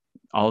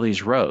 all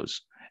these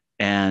rows.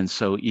 And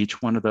so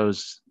each one of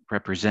those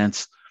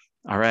represents,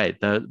 all right,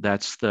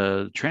 that's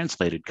the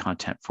translated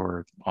content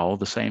for all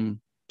the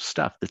same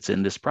stuff that's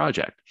in this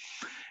project.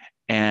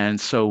 And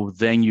so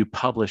then you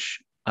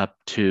publish up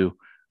to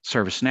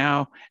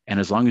ServiceNow, and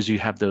as long as you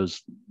have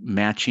those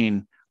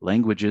matching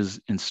languages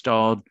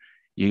installed,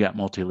 you got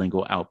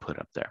multilingual output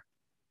up there.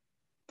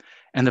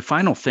 And the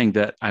final thing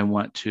that I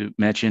want to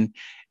mention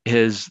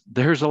is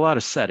there's a lot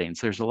of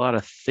settings. There's a lot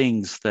of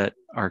things that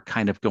are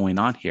kind of going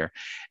on here.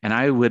 And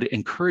I would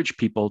encourage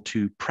people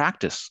to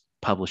practice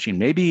publishing,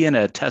 maybe in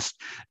a test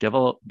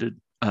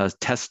development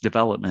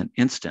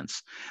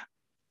instance.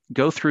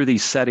 Go through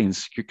these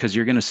settings because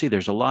you're going to see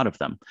there's a lot of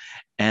them,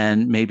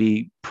 and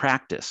maybe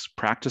practice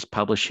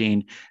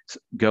publishing.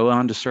 Go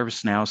on to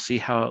ServiceNow, see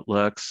how it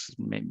looks,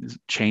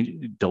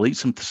 maybe delete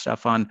some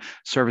stuff on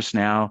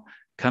ServiceNow,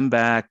 come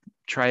back,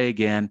 try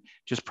again,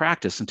 just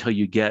practice until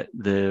you get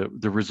the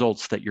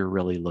results that you're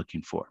really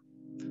looking for.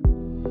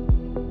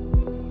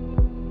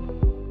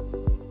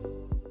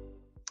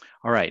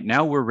 All right,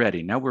 now we're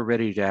ready. Now we're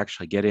ready to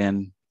actually get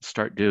in,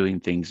 start doing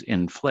things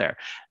in Flare.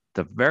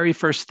 The very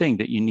first thing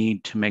that you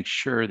need to make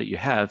sure that you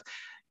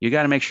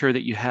got to make sure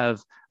that you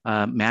have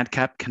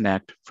MadCap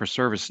Connect for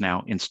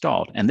ServiceNow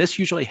installed. And this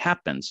usually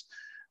happens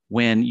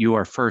when you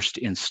are first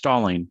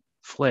installing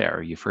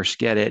Flare. You first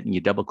get it and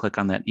you double click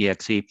on that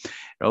exe. It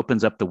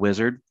opens up the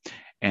wizard.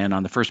 And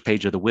on the first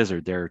page of the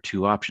wizard, there are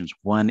two options.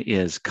 One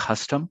is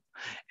custom,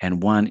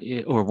 and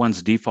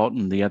one's default,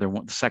 and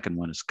the second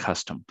one is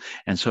custom.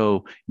 And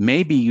so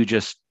maybe you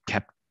just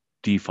kept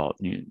default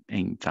and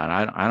you thought,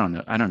 I don't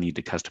know, I don't need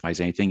to customize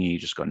anything, and you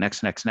just go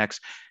next, next, next.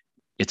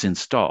 It's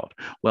installed.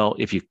 Well,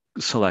 if you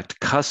select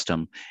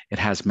custom, it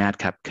has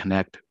MadCap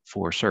Connect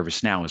for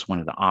ServiceNow as one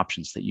of the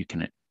options that you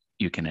can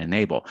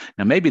enable.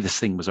 Now, maybe this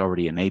thing was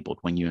already enabled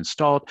when you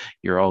installed.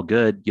 You're all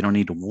good. You don't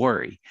need to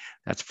worry.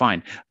 That's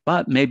fine.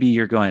 But maybe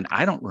you're going,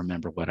 I don't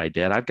remember what I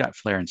did. I've got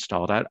Flare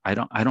installed. I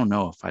don't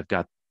know if I've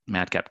got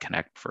MadCap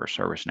Connect for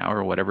ServiceNow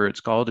or whatever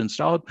it's called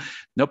installed.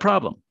 No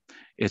problem.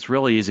 It's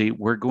really easy.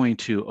 We're going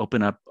to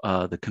open up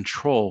the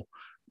control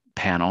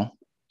panel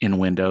in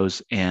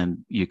Windows, and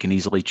you can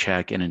easily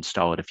check and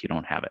install it if you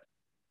don't have it.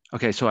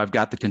 Okay, so I've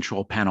got the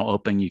control panel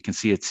open. You can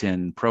see it's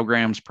in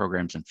programs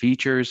and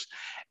features.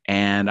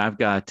 And I've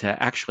got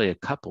actually a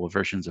couple of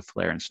versions of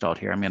Flare installed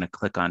here. I'm going to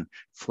click on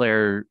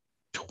Flare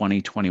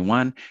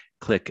 2021,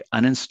 click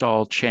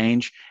uninstall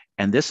change.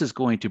 And this is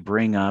going to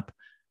bring up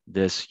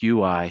this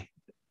UI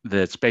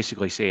that's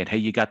basically saying, hey,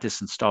 you got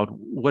this installed.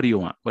 What do you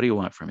want? What do you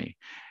want from me?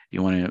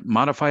 You want to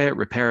modify it,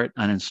 repair it,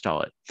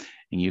 uninstall it.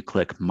 And you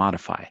click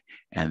modify.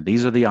 And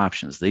these are the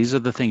options. These are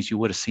the things you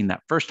would have seen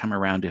that first time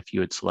around if you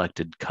had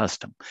selected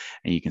custom.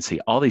 And you can see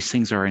all these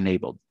things are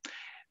enabled.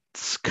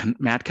 It's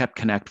MadCap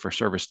Connect for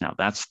ServiceNow.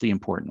 That's the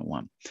important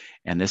one.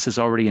 And this is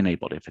already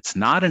enabled. If it's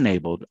not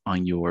enabled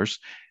on yours,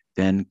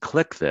 then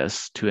click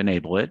this to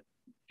enable it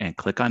and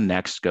click on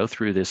next, go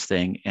through this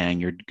thing,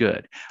 and you're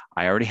good.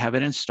 I already have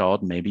it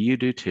installed. Maybe you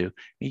do too.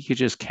 You could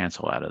just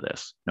cancel out of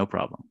this. No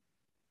problem.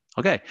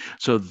 Okay,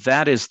 so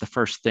that is the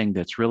first thing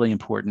that's really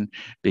important,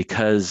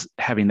 because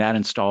having that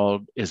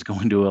installed is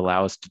going to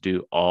allow us to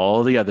do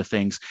all the other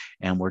things.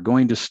 And we're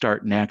going to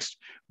start next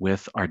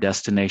with our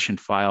destination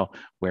file,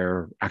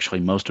 where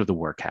actually most of the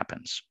work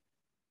happens.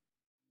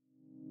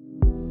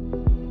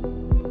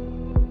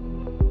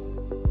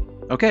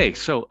 Okay,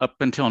 so up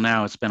until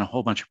now, it's been a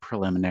whole bunch of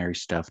preliminary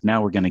stuff.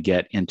 Now we're going to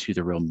get into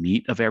the real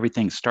meat of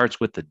everything. It starts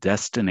with the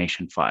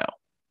destination file.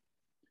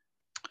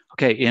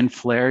 Okay, in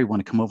Flare, you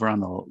want to come over on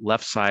the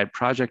left side,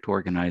 Project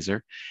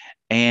Organizer,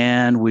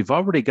 and we've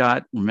already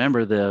got,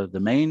 remember, the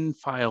main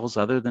files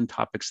other than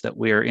topics that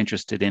we are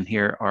interested in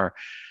here are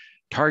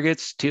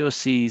targets,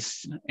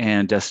 TOCs,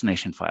 and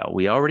destination file.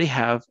 We already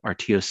have our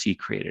TOC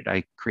created.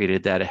 I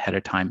created that ahead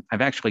of time.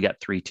 I've actually got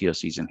 3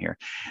 TOCs in here.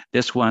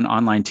 This one,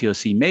 online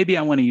TOC, maybe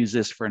I want to use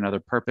this for another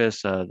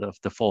purpose,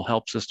 the full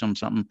help system,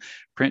 something.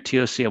 Print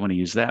TOC, I want to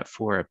use that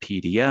for a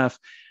PDF.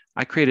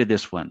 I created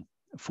this one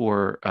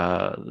for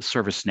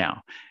ServiceNow,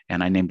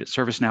 and I named it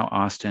ServiceNow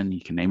Austin.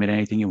 You can name it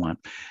anything you want.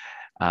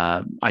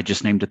 I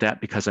just named it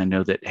that because I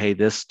know that, hey,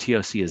 this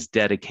TOC is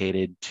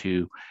dedicated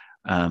to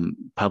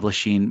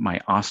publishing my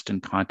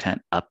Austin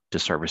content up to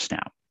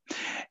ServiceNow.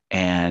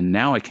 And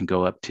now I can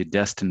go up to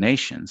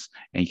destinations,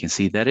 and you can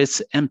see that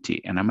it's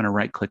empty. And I'm going to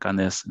right click on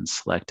this and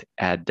select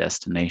add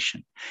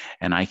destination.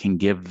 And I can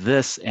give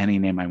this any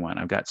name I want.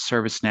 I've got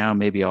ServiceNow.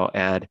 Maybe I'll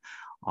add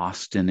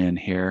Austin in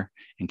here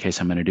in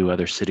case I'm going to do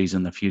other cities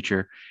in the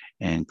future,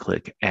 and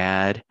click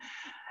add.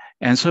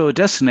 And so a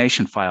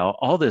destination file,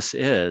 all this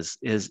is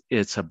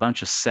it's a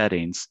bunch of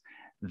settings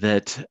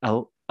that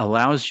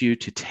allows you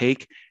to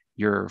take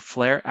your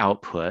Flare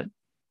output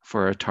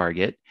for a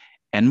target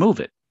and move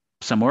it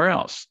somewhere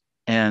else.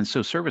 And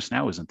so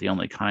ServiceNow isn't the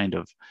only kind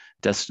of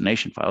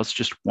destination file. It's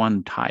just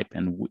one type.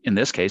 And in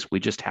this case, we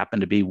just happen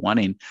to be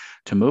wanting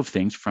to move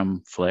things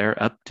from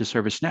Flare up to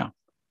ServiceNow.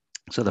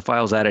 So the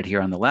file's added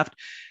here on the left,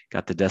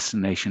 got the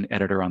destination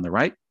editor on the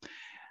right.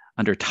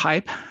 Under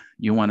type,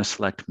 you want to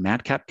select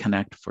MadCap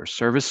Connect for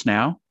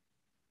ServiceNow.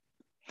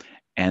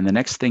 And the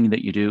next thing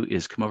that you do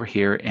is come over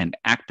here and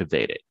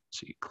activate it.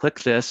 So you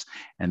click this,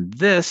 and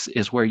this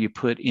is where you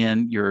put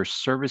in your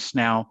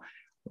ServiceNow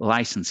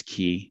license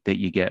key that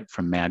you get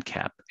from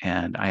MadCap.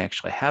 And I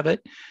actually have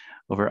it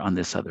over on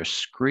this other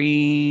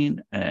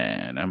screen,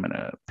 and I'm going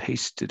to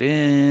paste it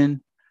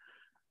in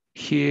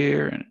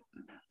here and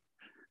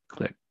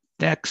click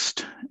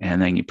next.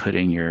 And then you put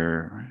in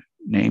your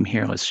name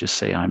here. Let's just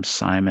say I'm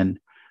Simon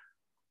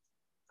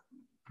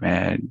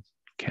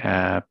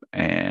MadCap,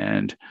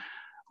 and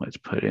let's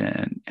put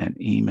in an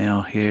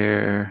email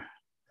here.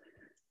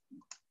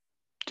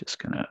 Just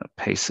gonna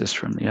paste this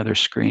from the other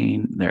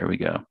screen. There we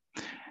go.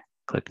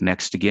 Click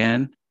next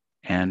again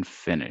and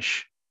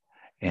finish.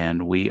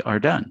 And we are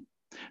done.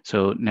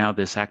 So now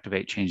this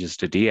activate changes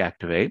to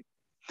deactivate.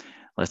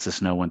 Lets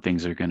us know when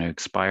things are going to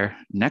expire.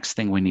 Next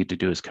thing we need to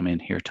do is come in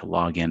here to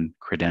log in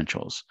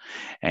credentials.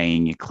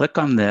 And you click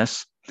on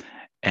this,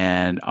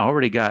 and I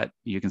already got,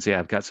 you can see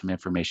I've got some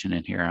information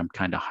in here. I'm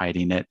kind of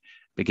hiding it,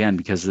 again,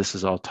 because this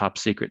is all top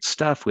secret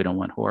stuff. We don't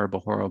want horrible,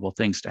 horrible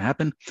things to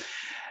happen.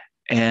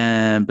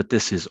 But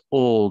this is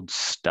old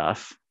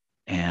stuff,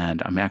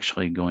 and I'm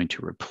actually going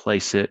to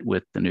replace it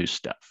with the new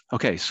stuff.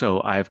 Okay,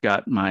 so I've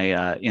got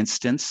my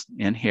instance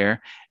in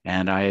here,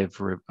 and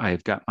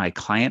I've got my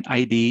client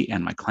ID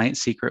and my client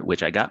secret,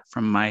 which I got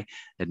from my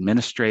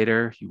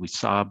administrator. We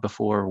saw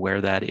before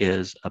where that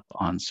is up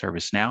on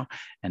ServiceNow,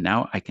 and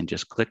now I can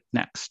just click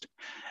next.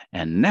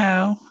 And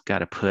now got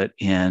to put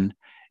in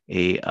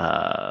a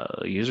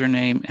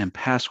username and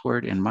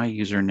password. And my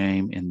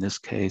username, in this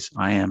case,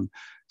 I am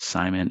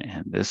Simon,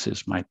 and this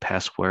is my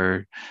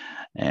password.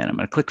 And I'm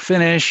going to click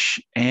finish,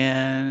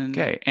 and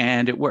okay,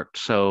 and it worked.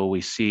 So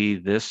we see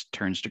this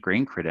turns to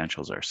green,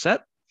 credentials are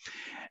set.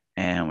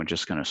 And we're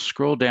just going to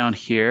scroll down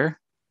here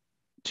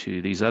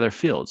to these other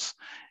fields,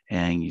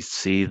 and you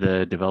see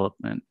the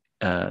development,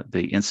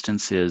 the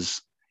instance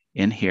is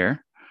in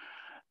here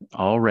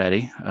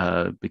already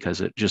because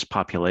it just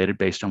populated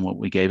based on what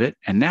we gave it.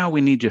 And now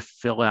we need to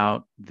fill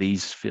out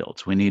these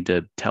fields. We need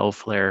to tell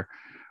Flare,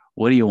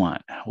 what do you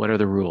want? What are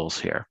the rules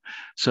here?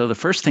 So the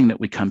first thing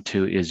that we come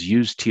to is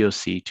use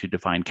TOC to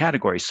define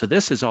categories. So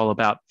this is all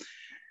about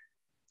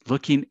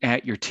looking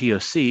at your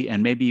TOC,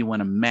 and maybe you want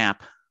to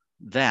map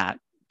that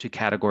to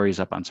categories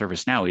up on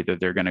ServiceNow. Either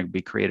they're going to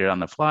be created on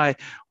the fly,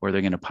 or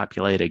they're going to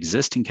populate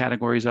existing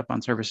categories up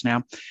on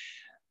ServiceNow.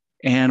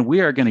 And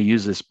we are going to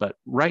use this, but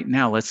right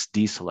now let's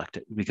deselect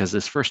it, because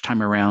this first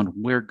time around,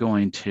 we're not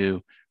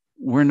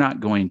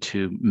going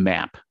to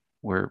map.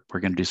 We're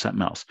going to do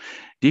something else.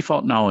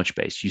 Default knowledge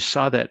base. You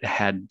saw that it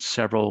had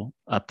several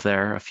up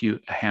there, a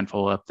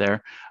handful up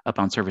there. Up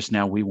on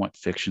ServiceNow, we want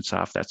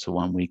FictionSoft. That's the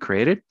one we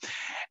created.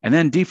 And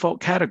then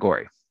default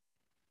category.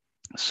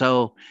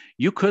 So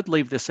you could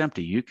leave this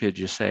empty. You could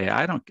just say,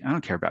 I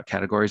don't care about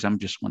categories. I'm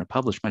just want to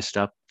publish my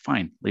stuff.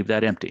 Fine, leave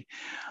that empty.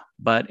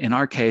 But in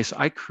our case,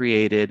 I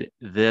created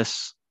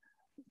this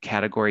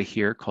category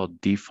here called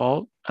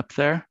default up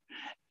there.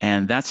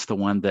 And that's the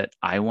one that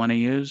I want to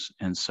use.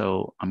 And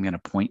so I'm going to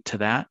point to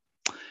that.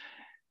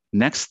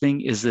 Next thing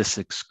is this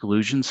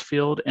exclusions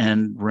field.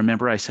 And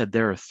remember, I said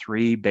there are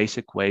 3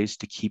 basic ways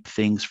to keep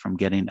things from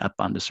getting up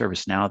onto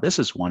ServiceNow. This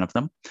is one of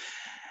them.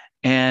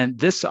 And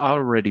this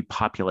already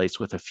populates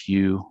with a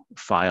few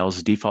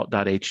files,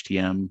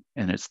 default.htm,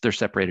 and they're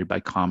separated by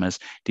commas,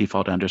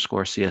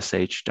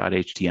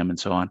 default_csh.htm, and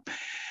so on.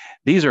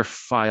 These are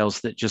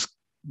files that just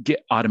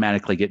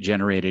automatically get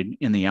generated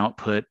in the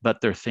output,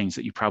 but they're things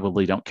that you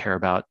probably don't care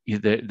about.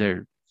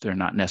 They're they're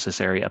not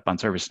necessary up on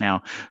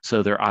ServiceNow,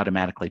 so they're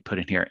automatically put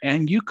in here.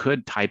 And you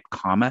could type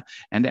comma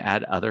and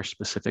add other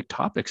specific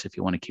topics if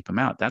you want to keep them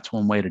out. That's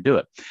one way to do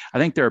it. I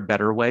think there are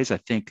better ways. I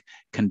think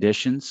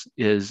conditions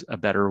is a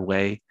better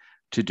way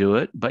to do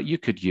it, but you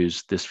could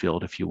use this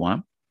field if you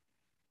want.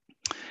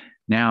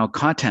 Now,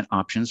 content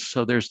options.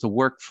 So there's the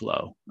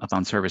workflow up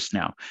on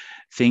ServiceNow.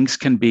 Things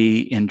can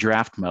be in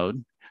draft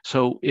mode.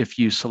 So if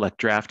you select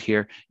draft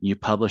here, you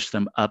publish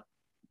them up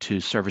to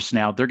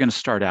ServiceNow, they're going to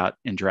start out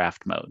in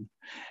draft mode.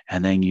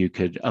 And then you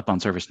could, up on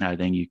ServiceNow,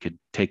 then you could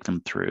take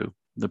them through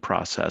the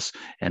process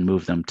and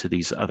move them to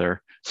these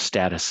other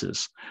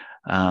statuses.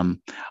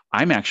 I'm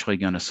actually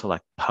going to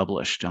select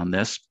published on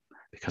this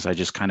because I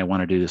just kind of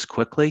want to do this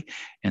quickly.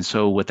 And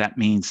so what that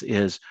means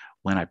is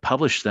when I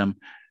publish them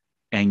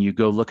and you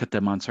go look at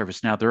them on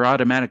ServiceNow, they're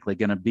automatically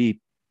going to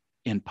be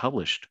in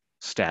published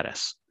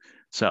status.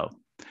 So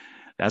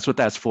that's what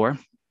that's for.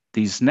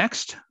 These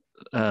next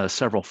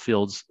several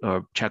fields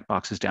or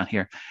checkboxes down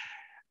here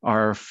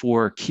are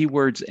for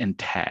keywords and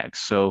tags.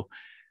 So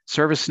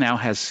ServiceNow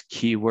has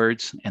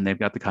keywords and they've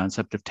got the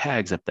concept of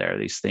tags up there,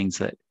 these things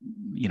that,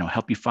 you know,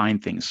 help you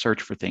find things,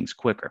 search for things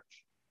quicker.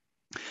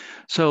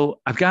 So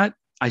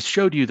I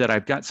showed you that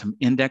I've got some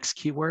index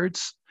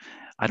keywords.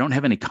 I don't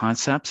have any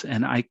concepts,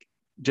 and I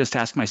just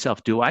ask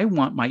myself, do I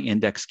want my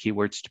index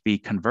keywords to be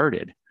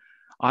converted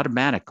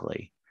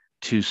automatically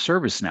to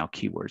ServiceNow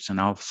keywords? And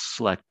I'll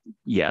select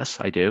yes,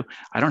 I do.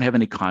 I don't have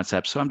any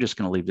concepts, so I'm just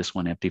going to leave this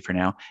one empty for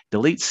now.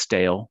 Delete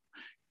stale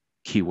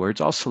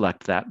keywords. I'll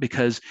select that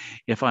because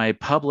if I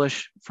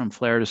publish from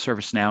Flare to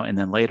ServiceNow and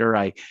then later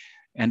I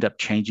end up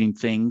changing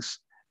things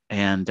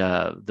and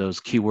those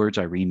keywords,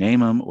 I rename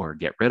them or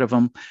get rid of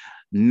them,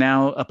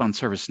 now up on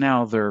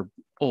ServiceNow, they're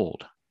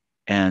old.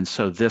 And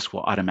so this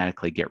will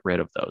automatically get rid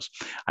of those.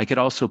 I could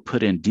also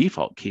put in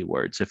default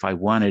keywords if I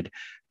wanted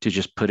to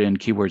just put in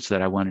keywords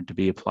that I wanted to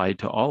be applied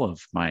to all of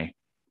my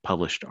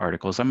published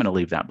articles. I'm going to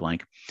leave that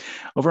blank.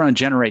 Over on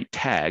generate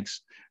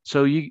tags.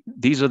 So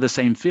these are the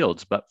same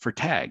fields, but for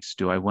tags,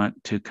 do I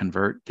want to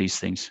convert these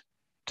things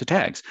to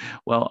tags?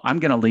 Well, I'm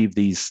going to leave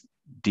these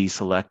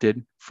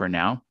deselected for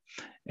now,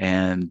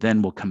 and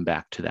then we'll come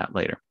back to that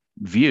later.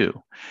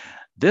 View.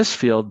 This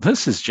field,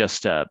 this is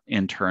just an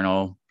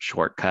internal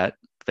shortcut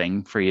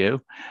thing for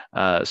you.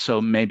 So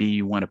maybe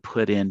you want to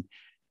put in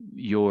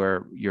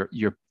your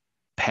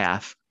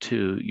path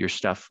to your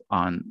stuff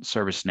on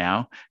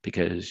ServiceNow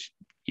because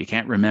you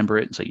can't remember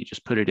it. So you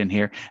just put it in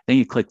here. Then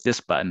you click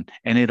this button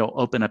and it'll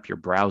open up your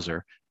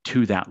browser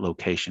to that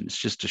location. It's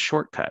just a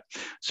shortcut.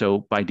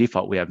 So by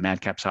default, we have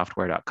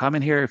madcapsoftware.com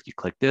in here. If you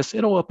click this,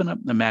 it'll open up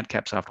the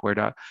madcap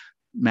software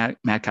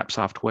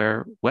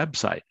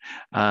website.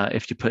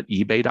 If you put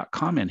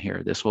ebay.com in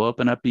here, this will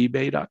open up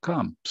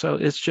ebay.com. So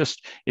it's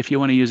just, if you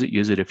want to use it,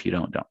 use it. If you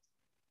don't.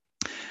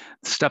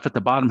 The stuff at the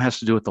bottom has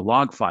to do with the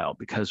log file,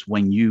 because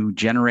when you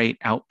generate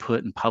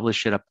output and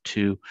publish it up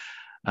to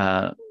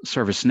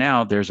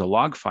ServiceNow, there's a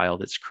log file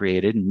that's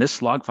created. And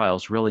this log file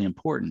is really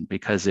important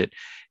because it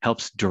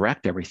helps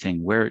direct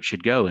everything where it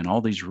should go and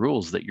all these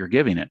rules that you're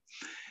giving it.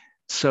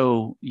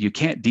 So you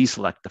can't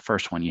deselect the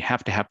first one. You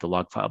have to have the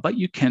log file, but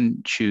you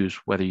can choose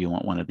whether you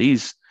want one of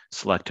these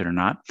selected or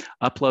not.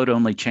 Upload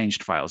only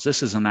changed files.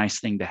 This is a nice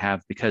thing to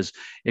have because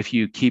if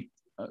you keep,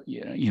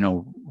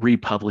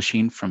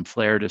 republishing from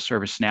Flare to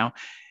ServiceNow,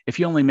 if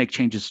you only make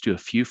changes to a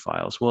few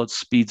files, well, it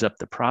speeds up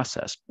the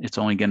process. It's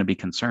only going to be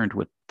concerned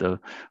with the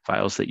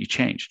files that you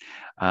changed.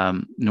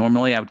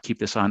 Normally, I would keep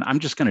this on. I'm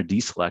just going to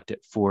deselect it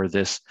for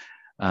this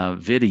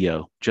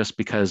video just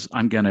because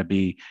I'm going to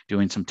be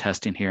doing some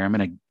testing here. I'm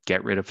going to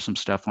get rid of some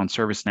stuff on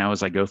ServiceNow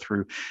as I go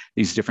through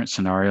these different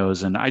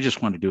scenarios. And I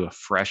just want to do a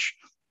fresh,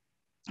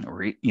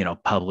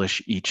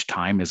 publish each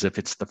time as if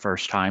it's the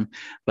first time.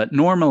 But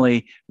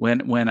normally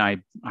when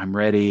I'm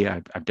ready,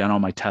 I've done all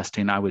my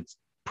testing, I would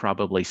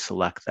probably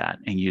select that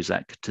and use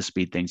that to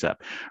speed things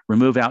up.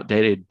 Remove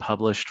outdated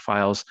published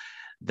files.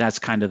 That's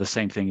kind of the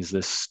same thing as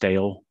this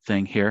stale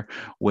thing here,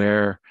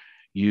 where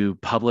you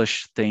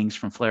publish things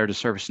from Flare to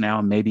ServiceNow,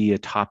 and maybe a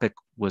topic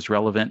was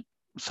relevant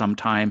some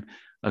time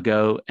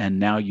ago, and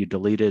now you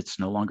delete it, it's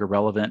no longer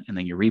relevant, and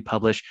then you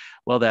republish.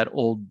 Well, that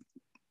old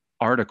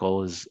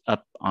article is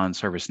up on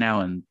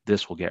ServiceNow, and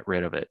this will get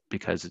rid of it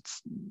because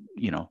it's,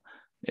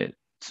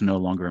 it's no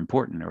longer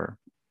important or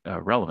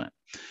relevant.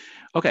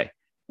 Okay,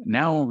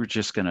 now we're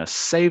just going to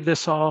save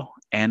this all,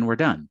 and we're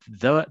done.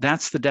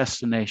 That's the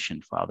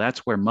destination file.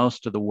 That's where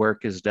most of the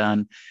work is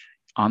done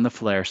on the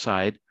Flare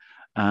side.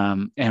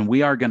 And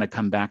we are going to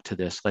come back to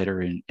this later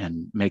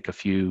and make a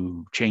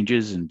few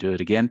changes and do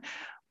it again.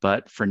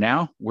 But for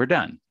now, we're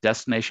done.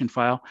 Destination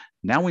file.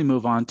 Now we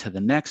move on to the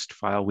next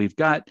file. We've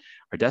got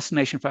our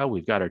destination file.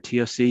 We've got our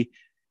TOC.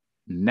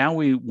 Now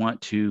we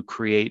want to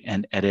create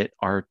and edit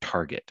our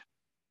target.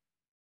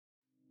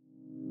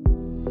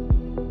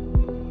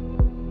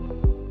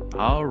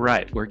 All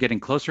right, we're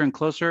getting closer and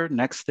closer.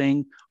 Next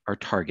thing, our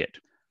target.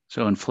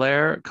 So in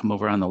Flare, come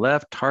over on the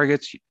left,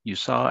 targets. You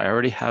saw I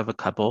already have a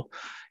couple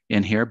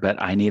in here,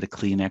 but I need a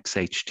clean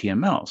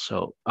XHTML.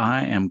 So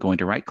I am going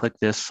to right click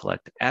this,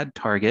 select add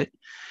target,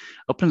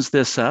 opens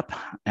this up.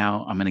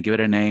 Now I'm going to give it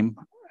a name.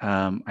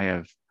 I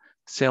have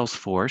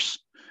Salesforce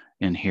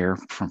in here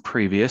from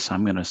previous.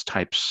 I'm going to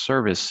type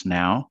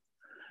ServiceNow,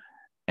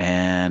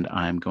 and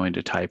I'm going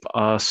to type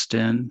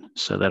Austin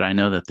so that I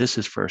know that this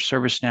is for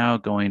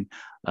ServiceNow going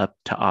up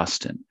to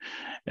Austin.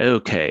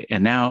 Okay,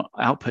 and now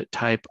output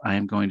type, I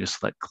am going to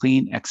select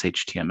clean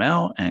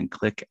XHTML and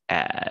click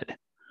add.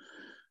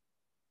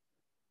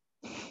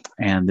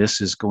 And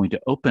this is going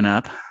to open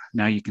up.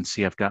 Now you can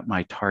see I've got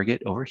my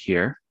target over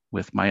here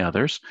with my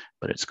others,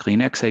 but it's clean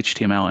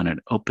XHTML and it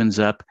opens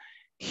up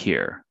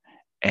here.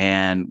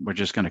 And we're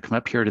just going to come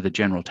up here to the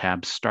general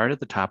tab, start at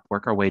the top,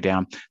 work our way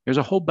down. There's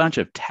a whole bunch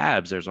of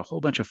tabs. There's a whole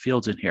bunch of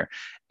fields in here.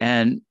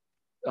 And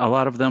a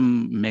lot of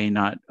them may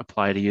not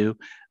apply to you.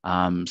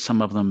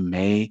 Some of them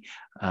may,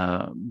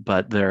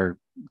 but they're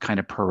kind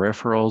of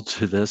peripheral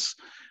to this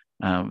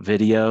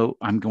video.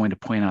 I'm going to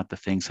point out the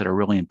things that are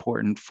really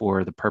important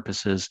for the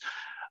purposes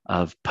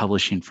of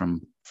publishing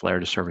from Flare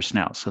to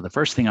ServiceNow. So the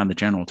first thing on the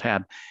general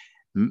tab,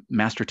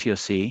 master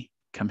TOC,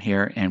 come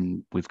here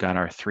and we've got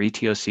our 3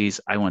 TOCs.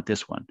 I want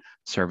this one,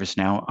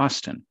 ServiceNow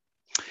Austin.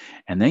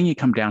 And then you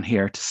come down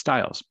here to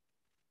styles.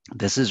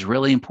 This is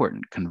really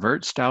important.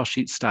 Convert style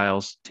sheet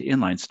styles to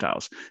inline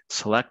styles.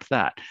 Select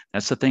that.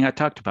 That's the thing I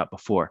talked about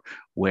before,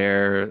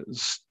 where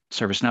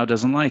ServiceNow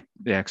doesn't like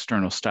the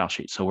external style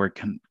sheet. So we're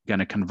going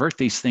to convert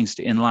these things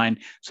to inline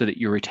so that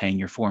you retain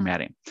your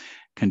formatting.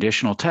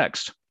 Conditional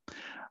text.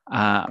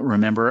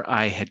 Remember,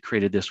 I had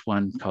created this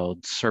one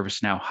called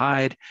ServiceNow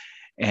Hide,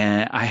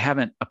 and I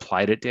haven't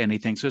applied it to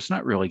anything, so it's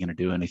not really going to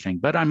do anything,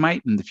 but I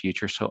might in the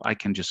future, so I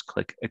can just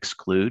click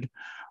exclude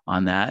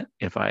on that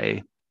if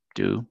I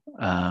do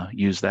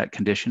use that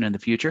condition in the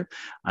future.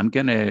 I'm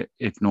going to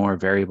ignore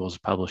variables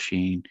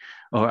publishing,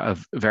 or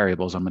of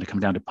variables, I'm going to come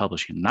down to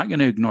publishing. I'm not going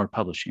to ignore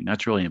publishing.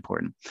 That's really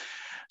important.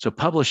 So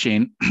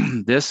publishing,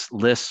 this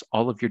lists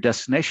all of your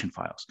destination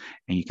files.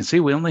 And you can see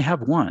we only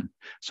have one.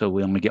 So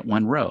we only get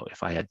one row.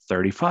 If I had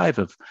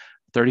 35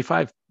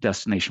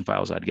 destination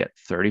files, I'd get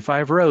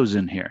 35 rows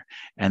in here.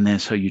 And then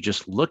so you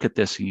just look at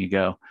this and you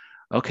go,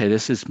 okay,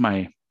 this is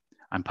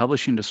I'm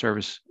publishing to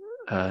service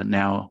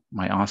now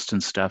my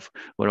Austin stuff.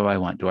 What do I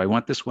want? Do I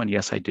want this one?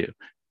 Yes, I do.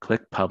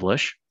 Click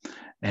publish.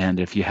 And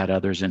if you had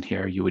others in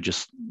here, you would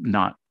just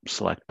not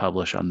select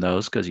publish on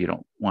those because you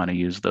don't want to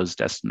use those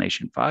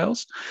destination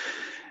files.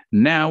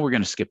 Now we're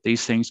going to skip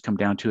these things, come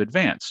down to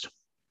advanced.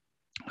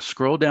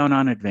 Scroll down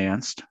on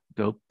advanced,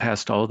 go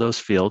past all of those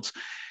fields.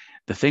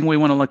 The thing we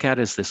want to look at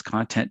is this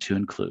content to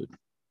include.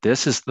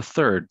 This is the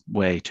third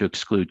way to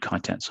exclude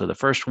content. So the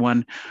first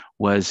one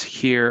was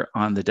here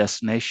on the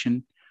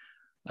destination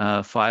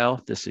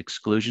file, this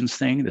exclusions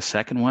thing. The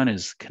second one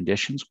is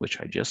conditions, which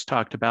I just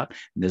talked about.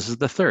 And this is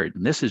the third.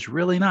 And this is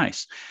really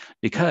nice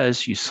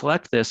because you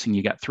select this and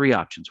you got 3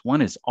 options.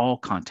 One is all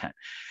content.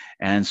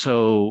 And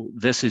so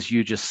this is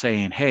you just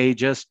saying, hey,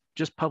 just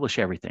publish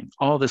everything,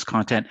 all this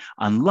content,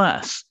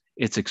 unless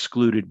it's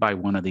excluded by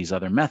one of these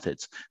other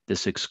methods,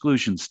 this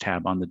exclusions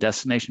tab on the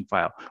destination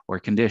file or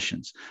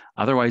conditions.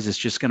 Otherwise, it's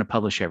just going to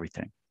publish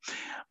everything.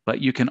 But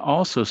you can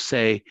also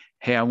say,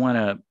 hey, I want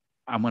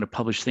to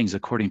publish things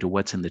according to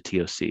what's in the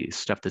TOC,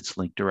 stuff that's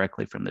linked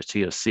directly from the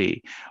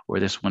TOC, or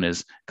this one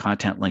is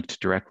content linked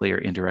directly or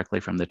indirectly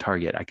from the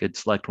target. I could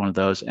select one of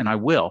those, and I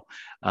will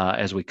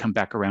as we come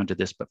back around to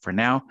this. But for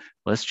now,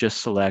 let's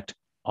just select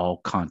all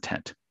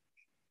content.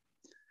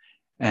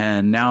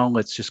 And now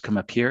let's just come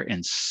up here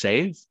and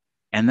save.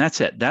 And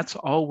that's it. That's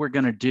all we're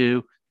going to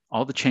do,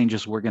 all the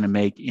changes we're going to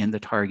make in the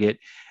target.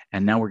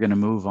 And now we're going to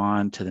move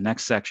on to the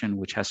next section,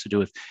 which has to do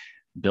with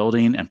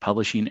building and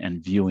publishing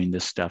and viewing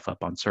this stuff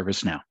up on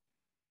ServiceNow.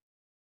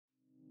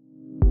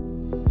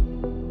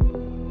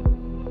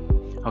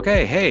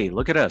 Okay, hey,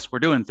 look at us. We're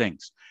doing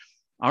things.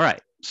 All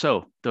right,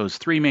 so those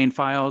 3 main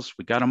files,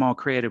 we got them all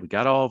created. We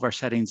got all of our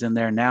settings in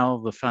there. Now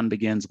the fun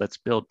begins. Let's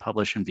build,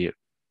 publish, and view.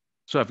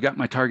 So I've got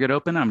my target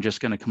open. I'm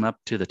just going to come up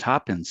to the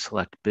top and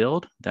select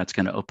build. That's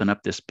going to open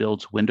up this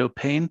builds window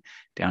pane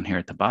down here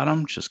at the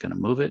bottom. Just going to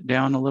move it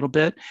down a little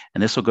bit.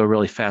 And this will go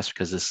really fast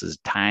because this is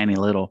a tiny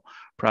little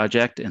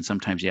project. And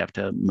sometimes you have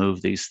to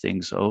move these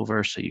things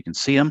over so you can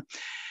see them.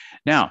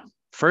 Now,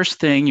 first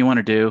thing you want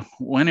to do,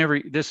 whenever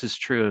this is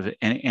true of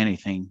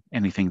anything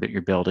that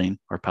you're building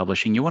or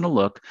publishing, you want to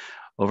look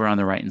over on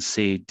the right and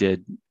see,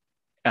 did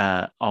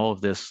all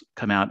of this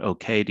come out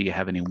okay? Do you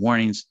have any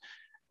warnings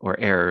or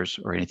errors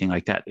or anything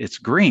like that? It's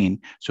green,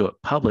 so it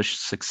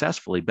published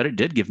successfully, but it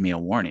did give me a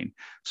warning.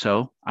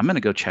 So I'm going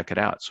to go check it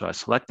out. So I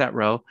select that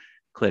row,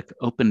 click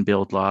open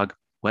build log.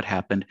 What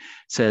happened? It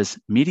says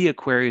media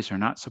queries are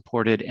not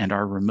supported and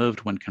are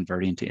removed when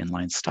converting to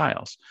inline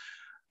styles.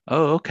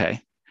 Oh,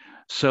 okay.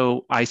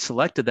 So I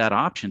selected that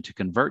option to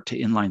convert to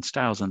inline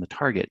styles on the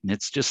target, and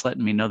it's just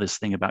letting me know this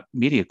thing about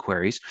media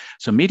queries.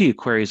 So media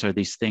queries are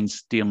these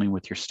things dealing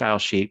with your style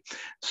sheet.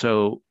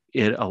 So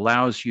it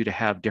allows you to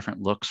have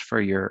different looks for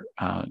your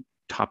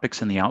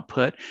topics in the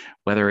output,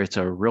 whether it's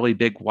a really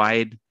big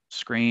wide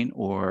screen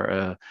or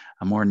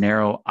a more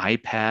narrow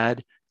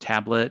iPad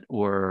tablet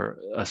or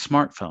a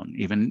smartphone,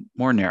 even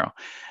more narrow.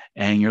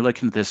 And you're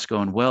looking at this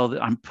going, well,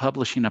 I'm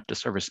publishing up to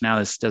ServiceNow.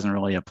 This doesn't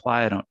really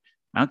apply. I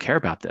don't care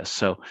about this.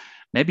 So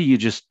maybe you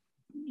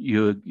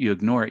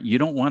ignore it. You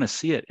don't want to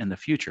see it in the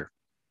future.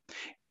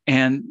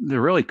 And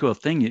the really cool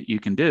thing that you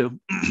can do,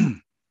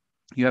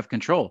 you have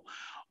control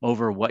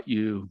over what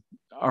you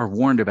are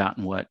warned about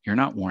and what you're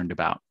not warned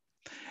about.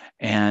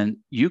 And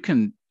you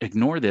can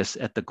ignore this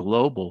at the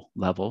global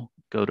level,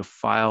 go to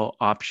File,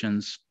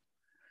 Options,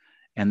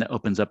 and that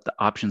opens up the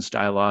Options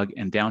dialog.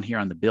 And down here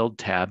on the Build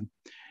tab,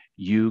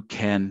 you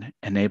can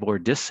enable or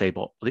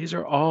disable. These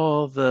are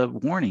all the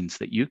warnings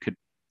that you could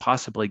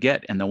possibly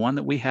get. And the one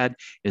that we had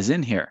is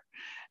in here.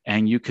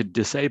 And you could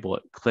disable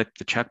it. Click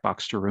the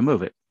checkbox to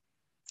remove it.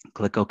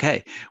 Click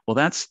OK. Well,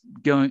 that's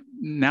going,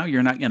 now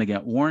you're not going to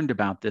get warned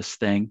about this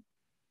thing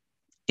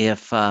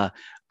if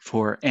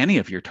for any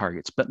of your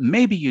targets, but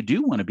maybe you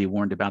do want to be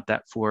warned about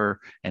that for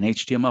an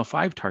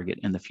HTML5 target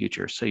in the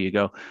future. So you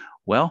go,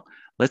 well,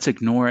 let's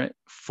ignore it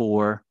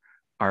for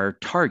our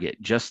target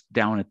just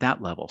down at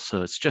that level.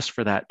 So it's just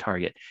for that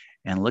target.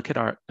 And look at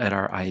our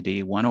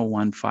ID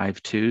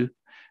 10152.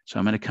 So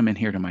I'm going to come in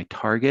here to my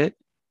target,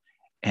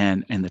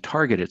 and in the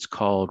target, it's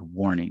called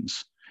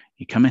warnings.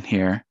 You come in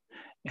here,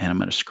 and I'm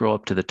going to scroll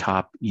up to the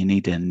top. You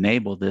need to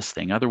enable this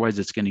thing. Otherwise,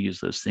 it's going to use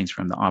those things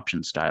from the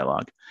options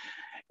dialog.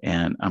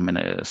 And I'm going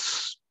to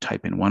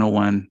type in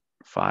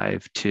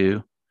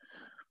 10152.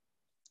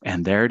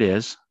 And there it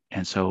is.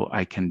 And so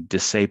I can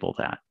disable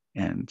that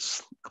and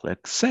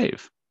click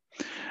Save.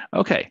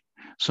 Okay,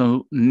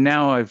 so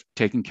now I've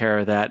taken care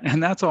of that.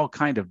 And that's all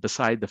kind of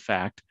beside the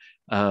fact.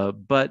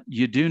 But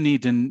you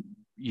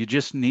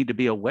just need to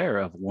be aware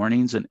of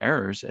warnings and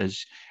errors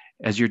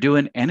as you're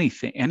doing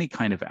anything, any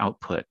kind of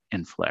output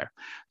in Flare.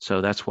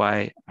 So that's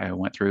why I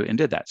went through and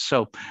did that.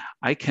 So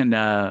I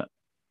can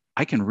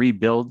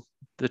rebuild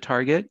the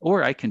target,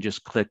 or I can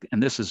just click,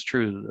 and this is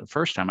true the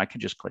first time, I can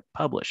just click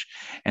publish.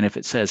 And if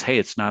it says, hey,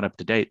 it's not up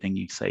to date, then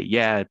you say,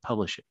 yeah,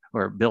 publish it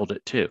or build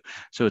it too.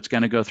 So it's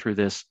going to go through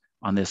this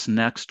on this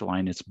next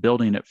line. It's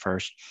building it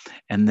first,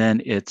 and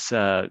then it's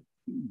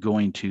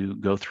going to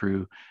go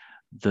through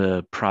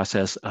the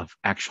process of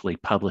actually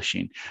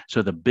publishing.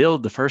 So the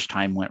build the first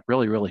time went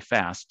really, really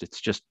fast. It's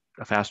just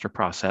a faster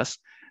process.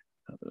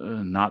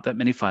 Not that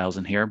many files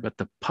in here, but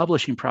the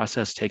publishing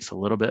process takes a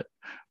little bit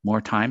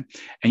more time.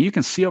 And you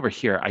can see over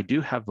here, I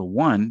do have the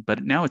one,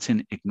 but now it's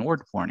in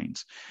ignored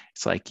warnings.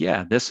 It's like,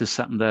 yeah, this is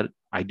something that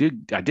I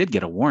did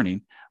get a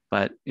warning,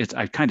 but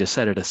I kind of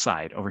set it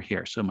aside over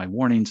here. So my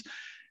warnings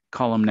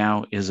column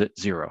now is at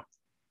 0.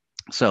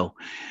 So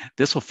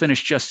this will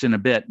finish just in a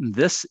bit.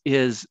 This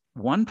is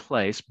one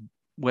place,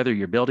 whether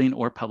you're building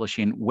or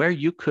publishing, where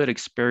you could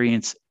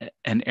experience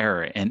an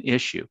error, an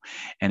issue.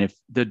 And if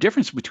the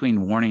difference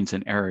between warnings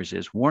and errors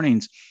is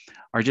warnings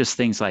are just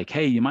things like,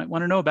 hey, you might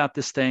want to know about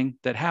this thing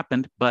that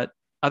happened, but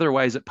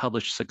otherwise it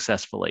published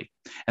successfully.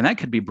 And that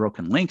could be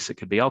broken links. It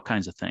could be all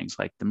kinds of things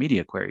like the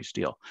media queries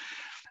deal.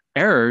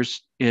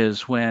 Errors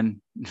is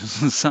when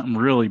something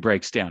really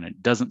breaks down.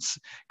 It doesn't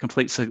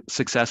complete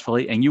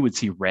successfully, and you would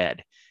see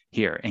red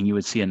here, and you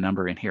would see a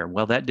number in here.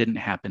 Well, that didn't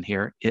happen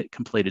here. It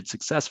completed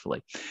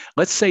successfully.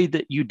 Let's say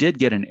that you did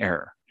get an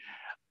error,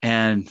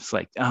 and it's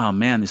like, oh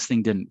man, this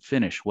thing didn't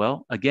finish.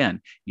 Well,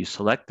 again, you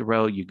select the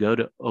row, you go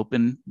to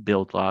Open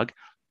Build Log,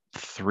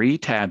 3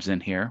 tabs in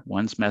here.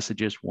 One's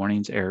Messages,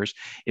 Warnings, Errors.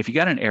 If you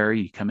got an error,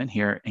 you come in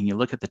here and you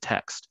look at the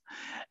text,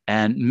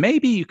 and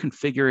maybe you can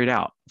figure it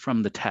out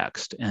from the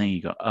text, and then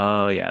you go,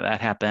 oh yeah, that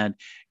happened.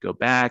 Go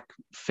back,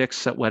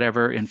 fix it,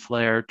 whatever in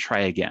Flare, try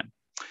again.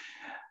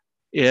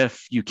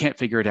 If you can't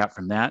figure it out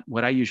from that,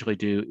 what I usually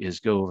do is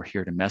go over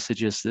here to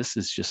Messages. This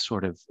is just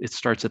sort of, it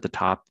starts at the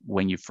top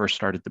when you first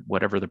started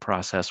whatever the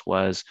process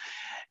was,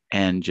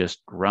 and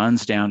just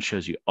runs down,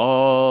 shows you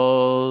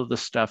all the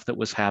stuff that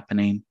was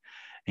happening.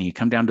 And you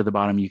come down to the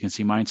bottom, you can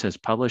see mine says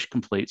publish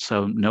complete.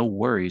 So no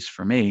worries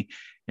for me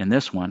in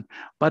this one.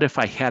 But if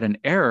I had an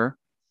error,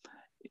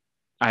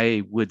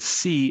 I would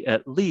see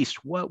at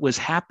least what was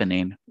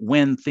happening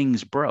when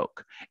things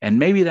broke. And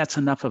maybe that's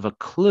enough of a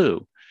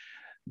clue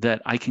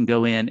that I can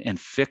go in and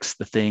fix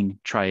the thing,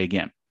 try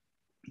again.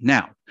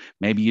 Now,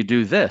 maybe you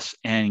do this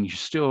and you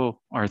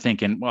still are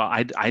thinking, well,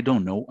 I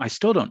don't know. I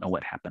still don't know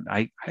what happened.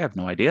 I have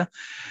no idea.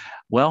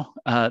 Well,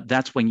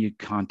 that's when you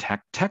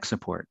contact tech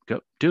support.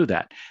 Go do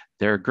that.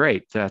 They're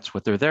great. That's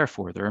what they're there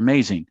for. They're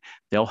amazing.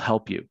 They'll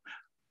help you.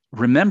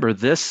 Remember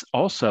this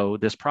also,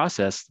 this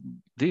process,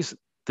 this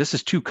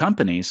is 2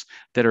 companies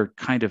that are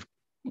kind of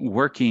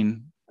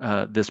working.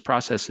 This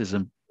process is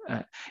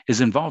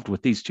involved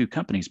with these 2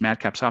 companies,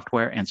 MadCap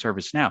Software and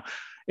ServiceNow.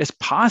 It's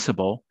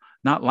possible,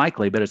 not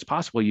likely, but it's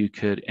possible you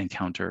could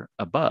encounter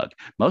a bug.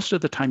 Most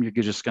of the time, you're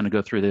just going to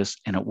go through this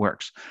and it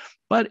works.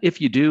 But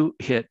if you do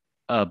hit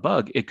a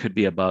bug, it could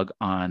be a bug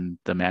on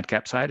the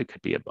MadCap side. It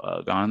could be a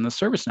bug on the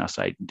ServiceNow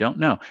side. Don't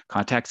know.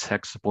 Contact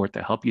tech support.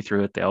 They'll help you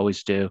through it. They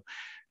always do.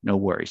 No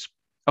worries.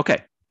 Okay.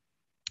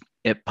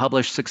 It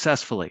published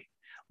successfully.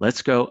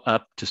 Let's go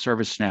up to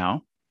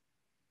ServiceNow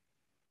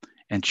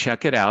and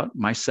check it out.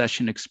 My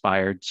session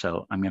expired,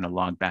 so I'm going to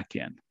log back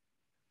in.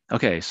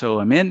 Okay, so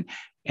I'm in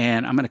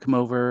and I'm going to come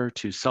over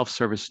to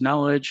self-service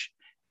knowledge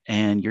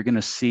and you're going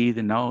to see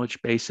the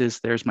knowledge bases.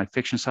 There's my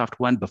FictionSoft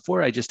one.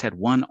 Before I just had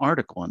one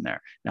article in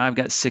there. Now I've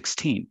got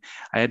 16.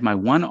 I had my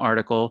one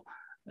article.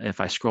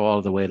 If I scroll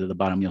all the way to the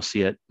bottom, you'll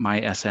see it,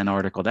 my SN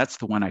article. That's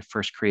the one I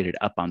first created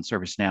up on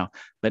ServiceNow.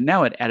 But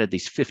now it added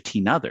these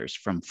 15 others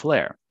from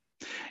Flare.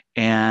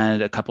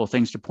 And a couple of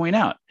things to point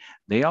out.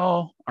 They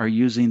all are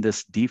using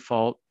this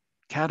default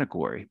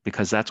category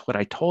because that's what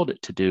I told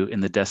it to do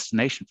in the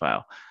destination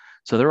file.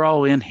 So they're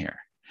all in here.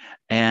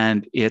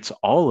 And it's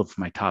all of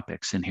my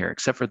topics in here,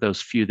 except for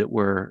those few that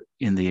were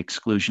in the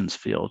exclusions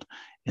field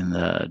in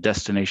the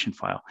destination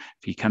file.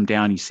 If you come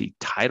down, you see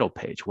title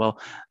page. Well,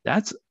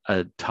 that's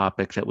a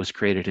topic that was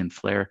created in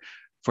Flare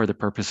for the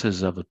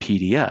purposes of a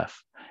PDF.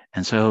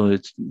 And so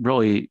it's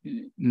really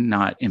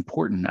not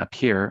important up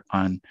here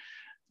on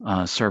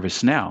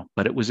ServiceNow,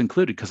 but it was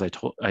included because I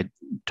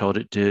told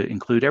it to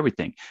include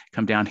everything.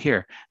 Come down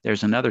here,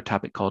 there's another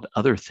topic called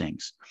other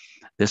things.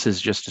 This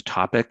is just a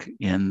topic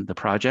in the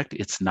project.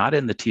 It's not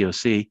in the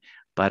TOC,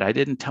 but I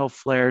didn't tell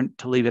Flare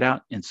to leave it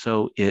out, and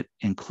so it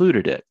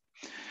included it.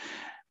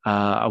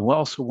 I will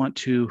also want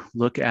to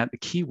look at the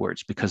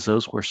keywords because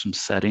those were some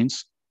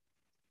settings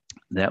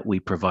that we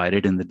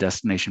provided in the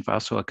destination file.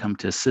 So I'll come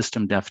to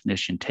system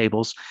definition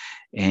tables,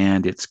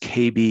 and it's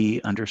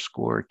KB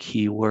underscore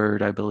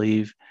keyword, I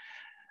believe.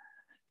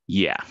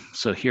 Yeah,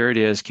 so here it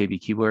is,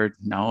 KB keyword,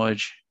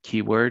 knowledge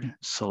keyword,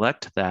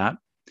 select that.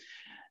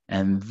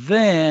 And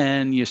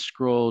then you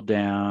scroll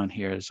down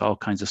here, there's all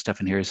kinds of stuff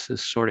in here.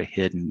 It's sort of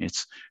hidden.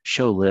 It's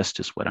show list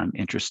is what I'm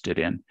interested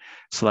in.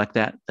 Select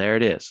that, there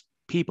it is,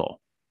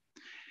 people.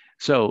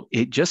 So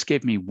it just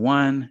gave me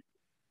one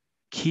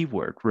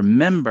keyword.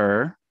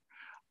 Remember,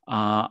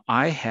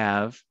 I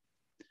have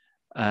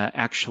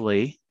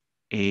actually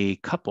a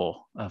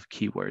couple of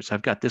keywords.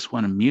 I've got this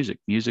one in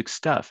music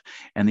stuff.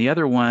 And the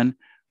other one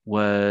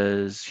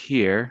was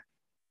here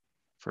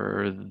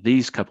for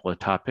these couple of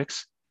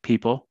topics,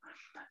 people.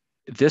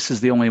 This is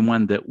the only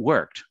one that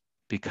worked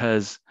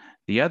because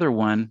the other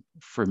one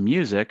for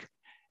music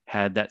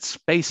had that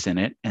space in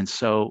it. And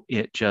so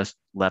it just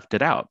left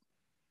it out.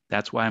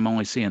 That's why I'm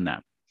only seeing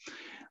that.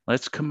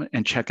 Let's come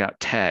and check out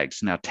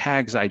tags. Now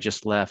tags I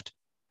just left,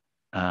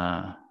 it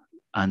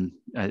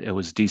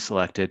was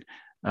deselected.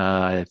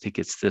 I think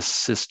it's this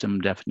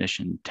system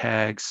definition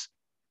tags.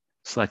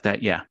 Select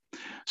that, yeah.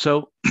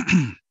 So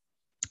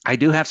I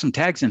do have some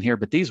tags in here,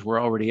 but these were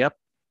already up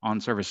on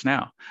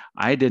ServiceNow.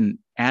 I didn't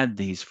add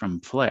these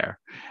from Flare.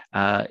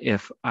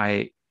 If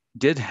I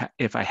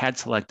had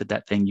selected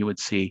that thing, you would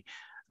see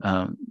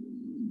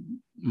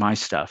my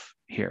stuff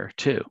here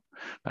too,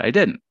 but I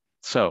didn't.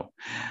 So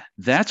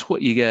that's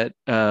what you get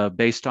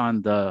based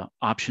on the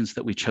options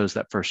that we chose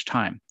that first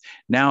time.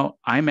 Now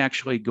I'm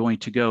actually going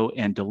to go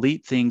and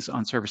delete things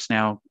on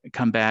ServiceNow,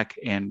 come back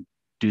and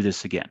do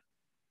this again.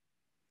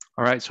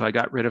 All right, so I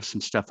got rid of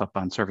some stuff up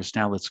on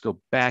ServiceNow. Let's go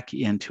back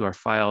into our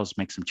files,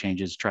 make some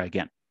changes, try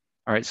again.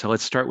 All right, so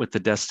let's start with the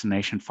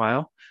destination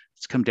file.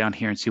 Let's come down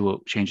here and see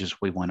what changes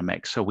we want to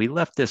make. So we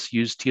left this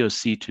use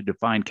TOC to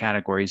define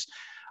categories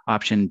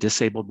option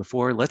disabled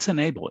before. Let's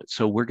enable it.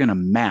 So we're going to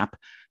map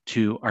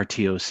to our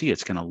TOC.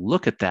 It's going to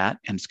look at that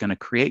and it's going to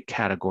create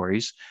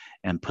categories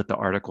and put the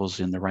articles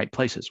in the right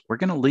places. We're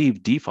going to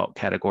leave default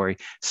category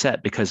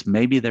set because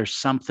maybe there's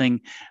something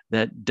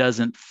that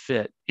doesn't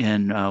fit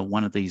in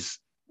one of these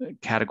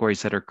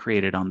categories that are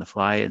created on the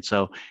fly. And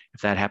so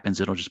if that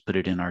happens, it'll just put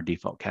it in our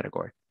default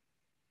category.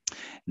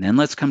 And then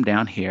let's come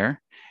down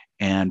here.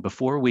 And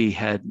before we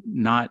had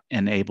not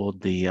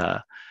enabled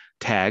the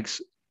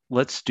tags,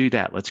 let's do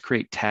that. Let's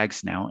create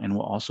tags now. And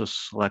we'll also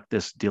select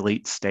this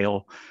delete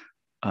stale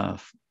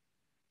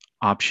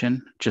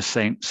option, just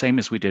same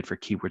as we did for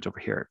keywords over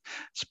here.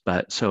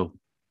 But so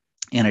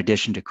in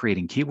addition to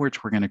creating keywords,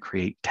 we're going to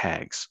create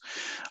tags.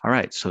 All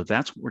right, so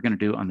that's what we're going to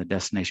do on the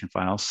destination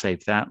file.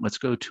 Save that. Let's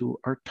go to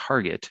our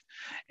target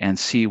and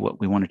see what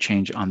we want to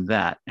change on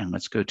that. And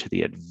let's go to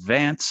the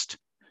advanced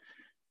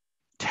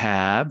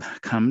tab,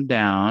 come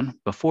down.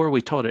 Before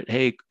we told it,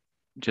 hey,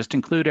 just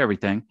include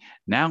everything.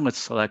 Now let's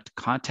select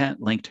content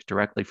linked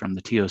directly from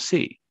the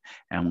TOC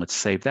and let's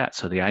save that.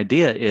 So the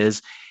idea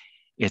is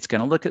it's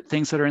going to look at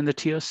things that are in the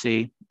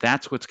TOC.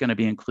 That's what's going to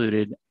be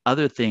included.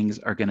 Other things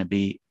are going to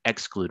be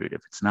excluded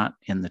if it's not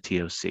in the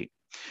TOC.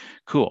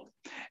 Cool.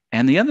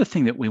 And the other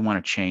thing that we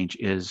want to change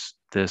is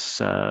this,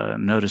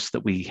 notice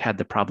that we had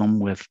the problem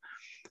with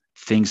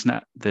things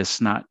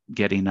not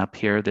getting up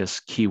here, this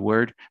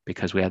keyword,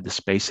 because we had the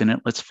space in it.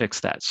 Let's fix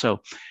that.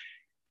 So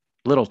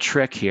little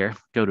trick here,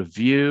 go to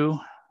view,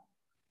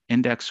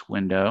 index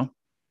window,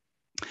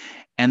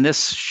 and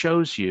this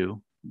shows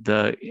you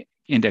the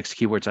index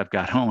keywords I've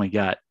got. I only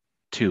got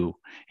 2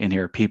 in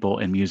here, people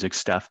and music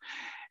stuff.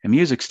 And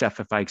music stuff,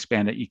 if I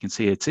expand it, you can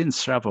see it's in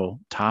several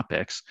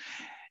topics.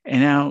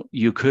 And now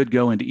you could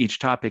go into each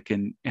topic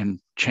and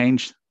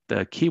change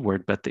the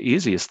keyword, but the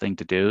easiest thing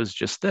to do is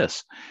just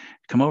this.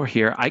 Come over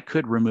here. I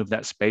could remove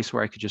that space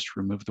where I could just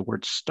remove the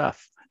word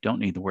stuff. Don't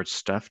need the word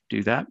stuff.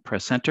 Do that,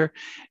 press enter.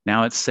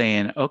 Now it's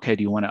saying, okay,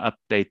 do you want to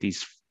update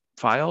these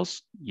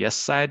files?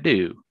 Yes, I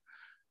do.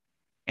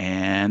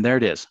 And there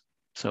it is.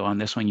 So on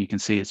this one, you can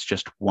see it's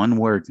just one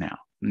word now.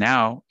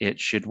 Now it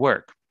should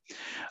work.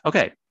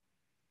 Okay,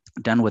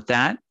 done with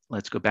that.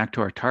 Let's go back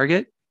to our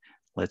target.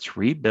 Let's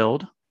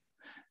rebuild.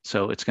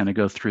 So it's going to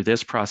go through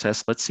this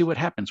process. Let's see what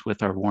happens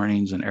with our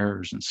warnings and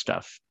errors and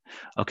stuff.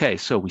 Okay,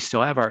 so we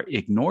still have our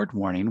ignored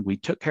warning. We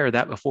took care of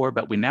that before,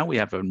 but now we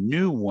have a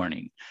new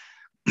warning.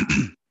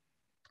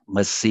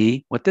 Let's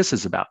see what this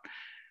is about.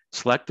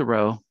 Select the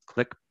row,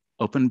 click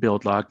open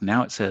build log.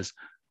 Now it says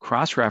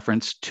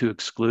cross-reference to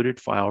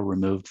excluded file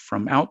removed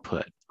from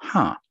output.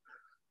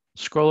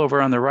 Scroll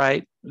over on the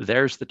right.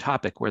 There's the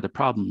topic where the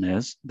problem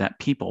is, that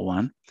people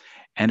one.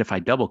 And if I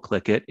double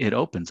click it, it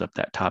opens up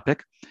that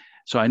topic.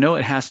 So I know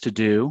it has to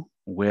do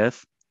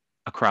with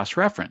a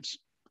cross-reference.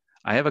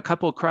 I have a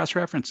couple of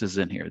cross-references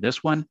in here.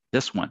 This one,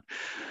 this one.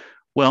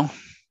 Well,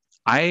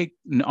 I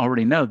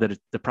already know that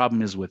the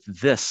problem is with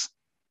this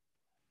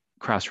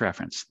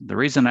cross-reference. The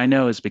reason I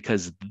know is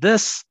because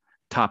this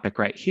topic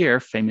right here,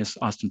 famous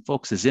Austin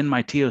folks, is in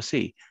my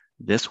TOC.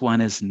 This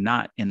one is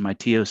not in my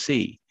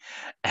TOC.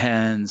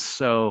 And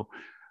so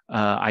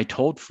I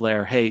told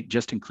Flare, hey,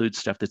 just include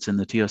stuff that's in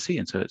the TOC.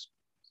 And so it's,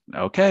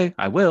 okay,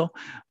 I will,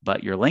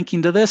 but you're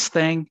linking to this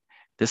thing.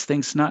 This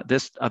thing's not,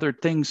 this other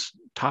thing's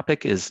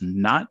topic is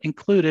not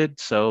included.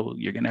 So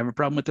you're going to have a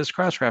problem with this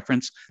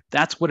cross-reference.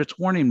 That's what it's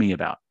warning me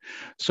about.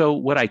 So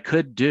what I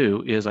could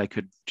do is I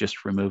could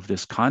just remove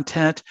this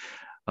content,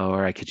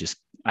 or I could,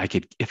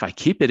 if I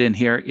keep it in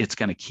here, it's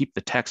going to keep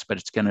the text, but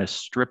it's going to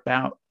strip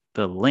out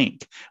the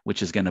link,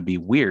 which is going to be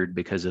weird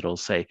because it'll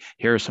say,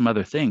 here are some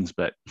other things,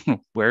 but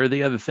where are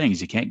the other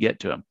things? You can't get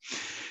to them.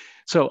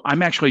 So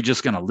I'm actually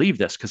just going to leave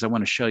this because I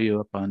want to show you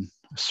up on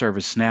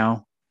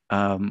ServiceNow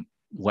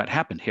what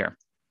happened here.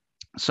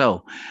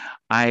 So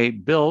I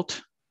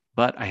built,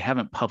 but I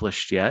haven't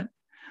published yet.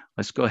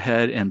 Let's go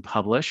ahead and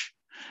publish,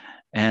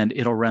 and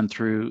it'll run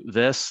through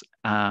this.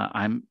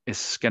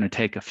 It's going to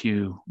take a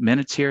few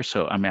minutes here,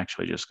 so I'm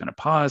actually just going to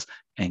pause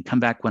and come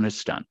back when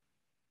it's done.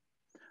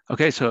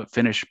 Okay, so it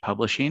finished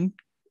publishing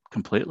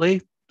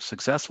completely,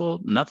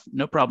 successful,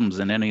 no problems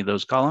in any of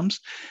those columns.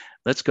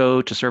 Let's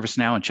go to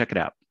ServiceNow and check it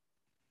out.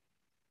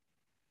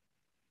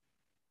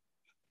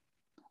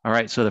 All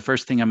right, so the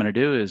first thing I'm going to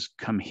do is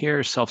come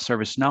here,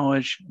 self-service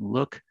knowledge,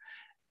 look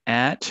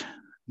at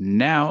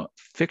now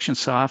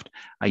FictionSoft.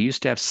 I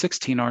used to have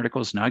 16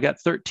 articles, now I got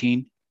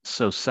 13,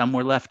 so some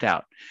were left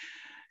out.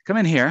 Come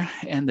in here,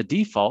 and the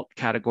default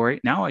category,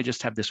 now I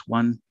just have this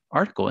one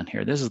article in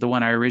here. This is the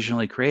one I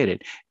originally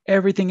created.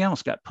 Everything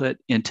else got put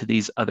into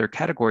these other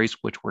categories,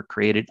 which were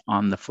created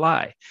on the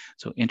fly.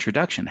 So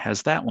introduction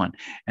has that one.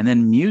 And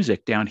then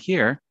music down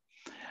here,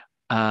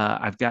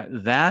 I've got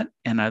that,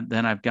 and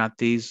then I've got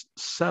these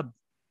sub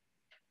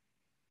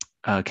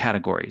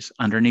categories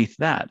underneath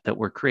that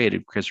were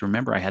created, because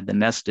remember I had the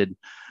nested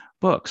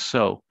books.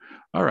 So,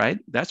 all right,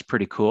 that's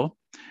pretty cool.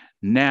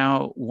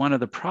 Now, one of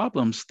the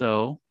problems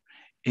though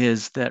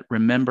is that,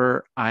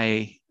 remember,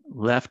 I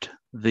left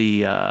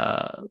the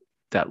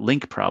that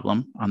link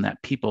problem on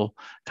that people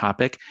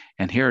topic,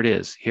 and here it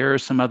is. Here are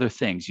some other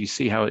things. You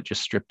see how it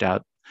just stripped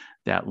out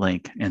that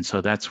link, and so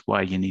that's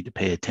why you need to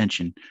pay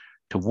attention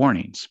to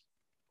warnings.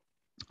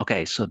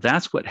 Okay, so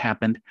that's what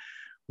happened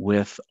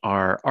with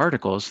our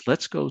articles.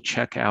 Let's go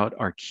check out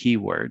our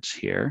keywords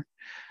here.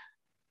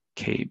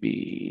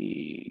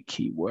 KB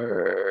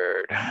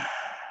keyword.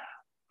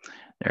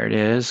 There it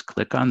is.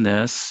 Click on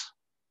this.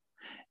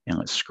 And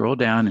let's scroll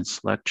down and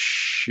select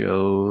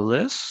show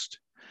list.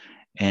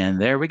 And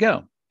there we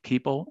go.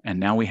 People. And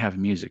now we have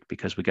music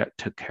because we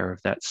took care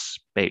of that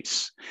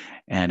space.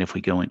 And if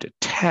we go into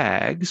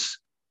tags,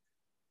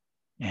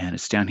 and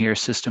it's down here,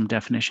 system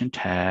definition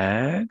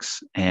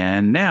tags.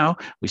 And now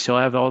we still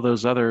have all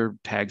those other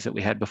tags that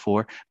we had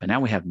before, but now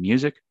we have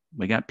music,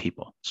 we got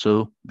people.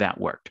 So that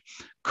worked.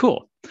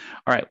 Cool. All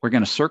right, we're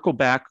going to circle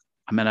back.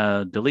 I'm going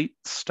to delete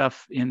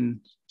stuff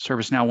in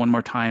ServiceNow one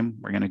more time.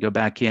 We're going to go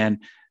back in,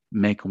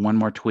 make one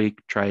more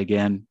tweak, try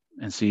again,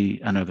 and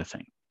see another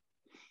thing.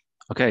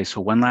 Okay, so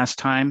one last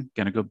time,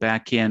 going to go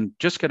back in,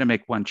 just going to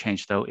make one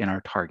change though in our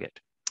target.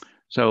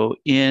 So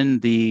in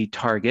the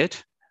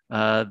target,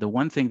 the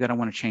one thing that I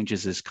want to change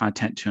is this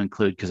content to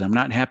include, because I'm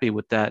not happy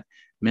with that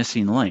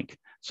missing link.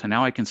 So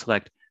now I can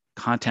select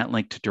content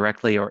link to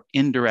directly or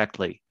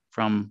indirectly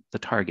from the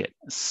target.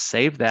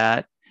 Save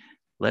that.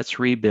 Let's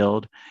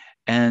rebuild.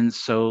 And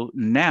so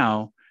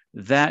now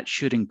that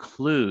should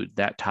include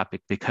that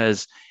topic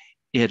because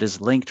it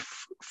is linked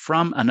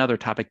from another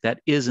topic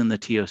that is in the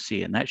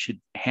TOC, and that should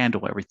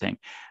handle everything.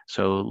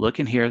 So look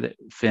in here, that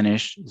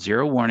finished,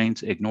 0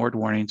 warnings, ignored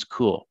warnings,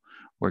 cool.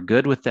 We're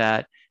good with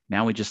that.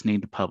 Now we just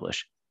need to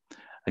publish.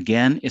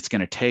 Again, it's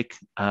going to take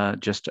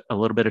just a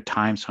little bit of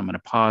time, so I'm going to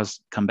pause,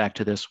 come back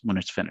to this when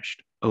it's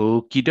finished.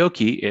 Okie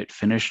dokie, it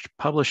finished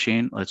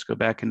publishing. Let's go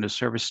back into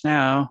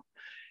ServiceNow.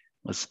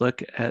 Let's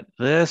look at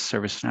this,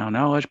 ServiceNow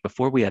knowledge.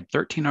 Before we had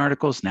 13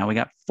 articles, now we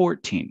got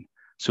 14.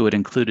 So it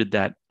included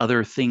that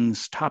other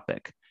things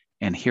topic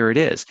And here it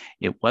is.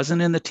 It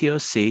wasn't in the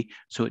TOC,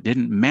 so it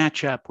didn't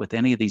match up with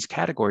any of these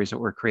categories that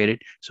were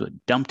created. So it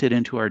dumped it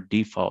into our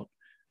default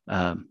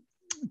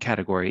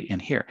category in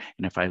here.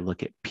 And if I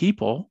look at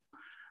people,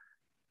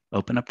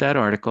 open up that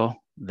article,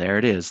 there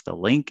it is. The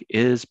link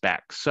is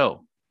back.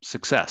 So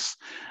success.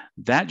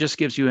 That just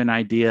gives you an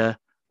idea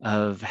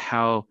of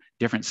how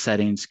different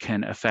settings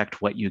can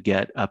affect what you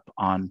get up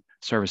on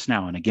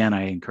ServiceNow. And again,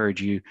 I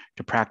encourage you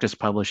to practice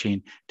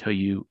publishing till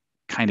you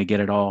kind of get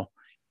it all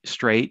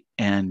straight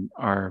and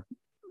are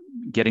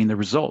getting the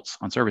results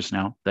on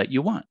ServiceNow that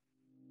you want.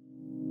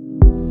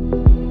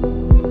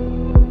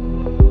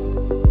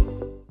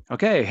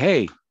 Okay,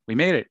 hey, we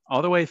made it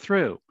all the way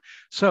through.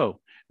 So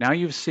now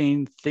you've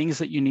seen things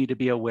that you need to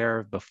be aware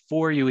of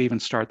before you even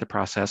start the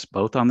process,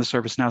 both on the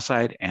ServiceNow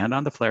side and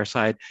on the Flare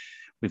side.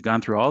 We've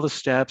gone through all the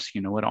steps, you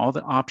know what all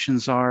the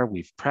options are,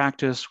 we've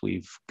practiced,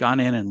 we've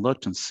gone in and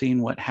looked and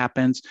seen what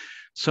happens.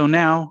 So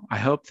now I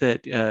hope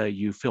that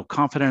you feel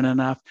confident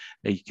enough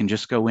that you can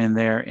just go in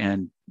there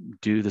and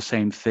do the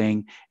same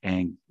thing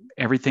and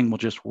everything will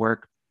just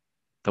work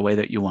the way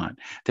that you want.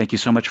 Thank you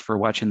so much for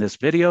watching this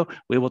video.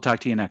 We will talk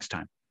to you next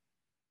time.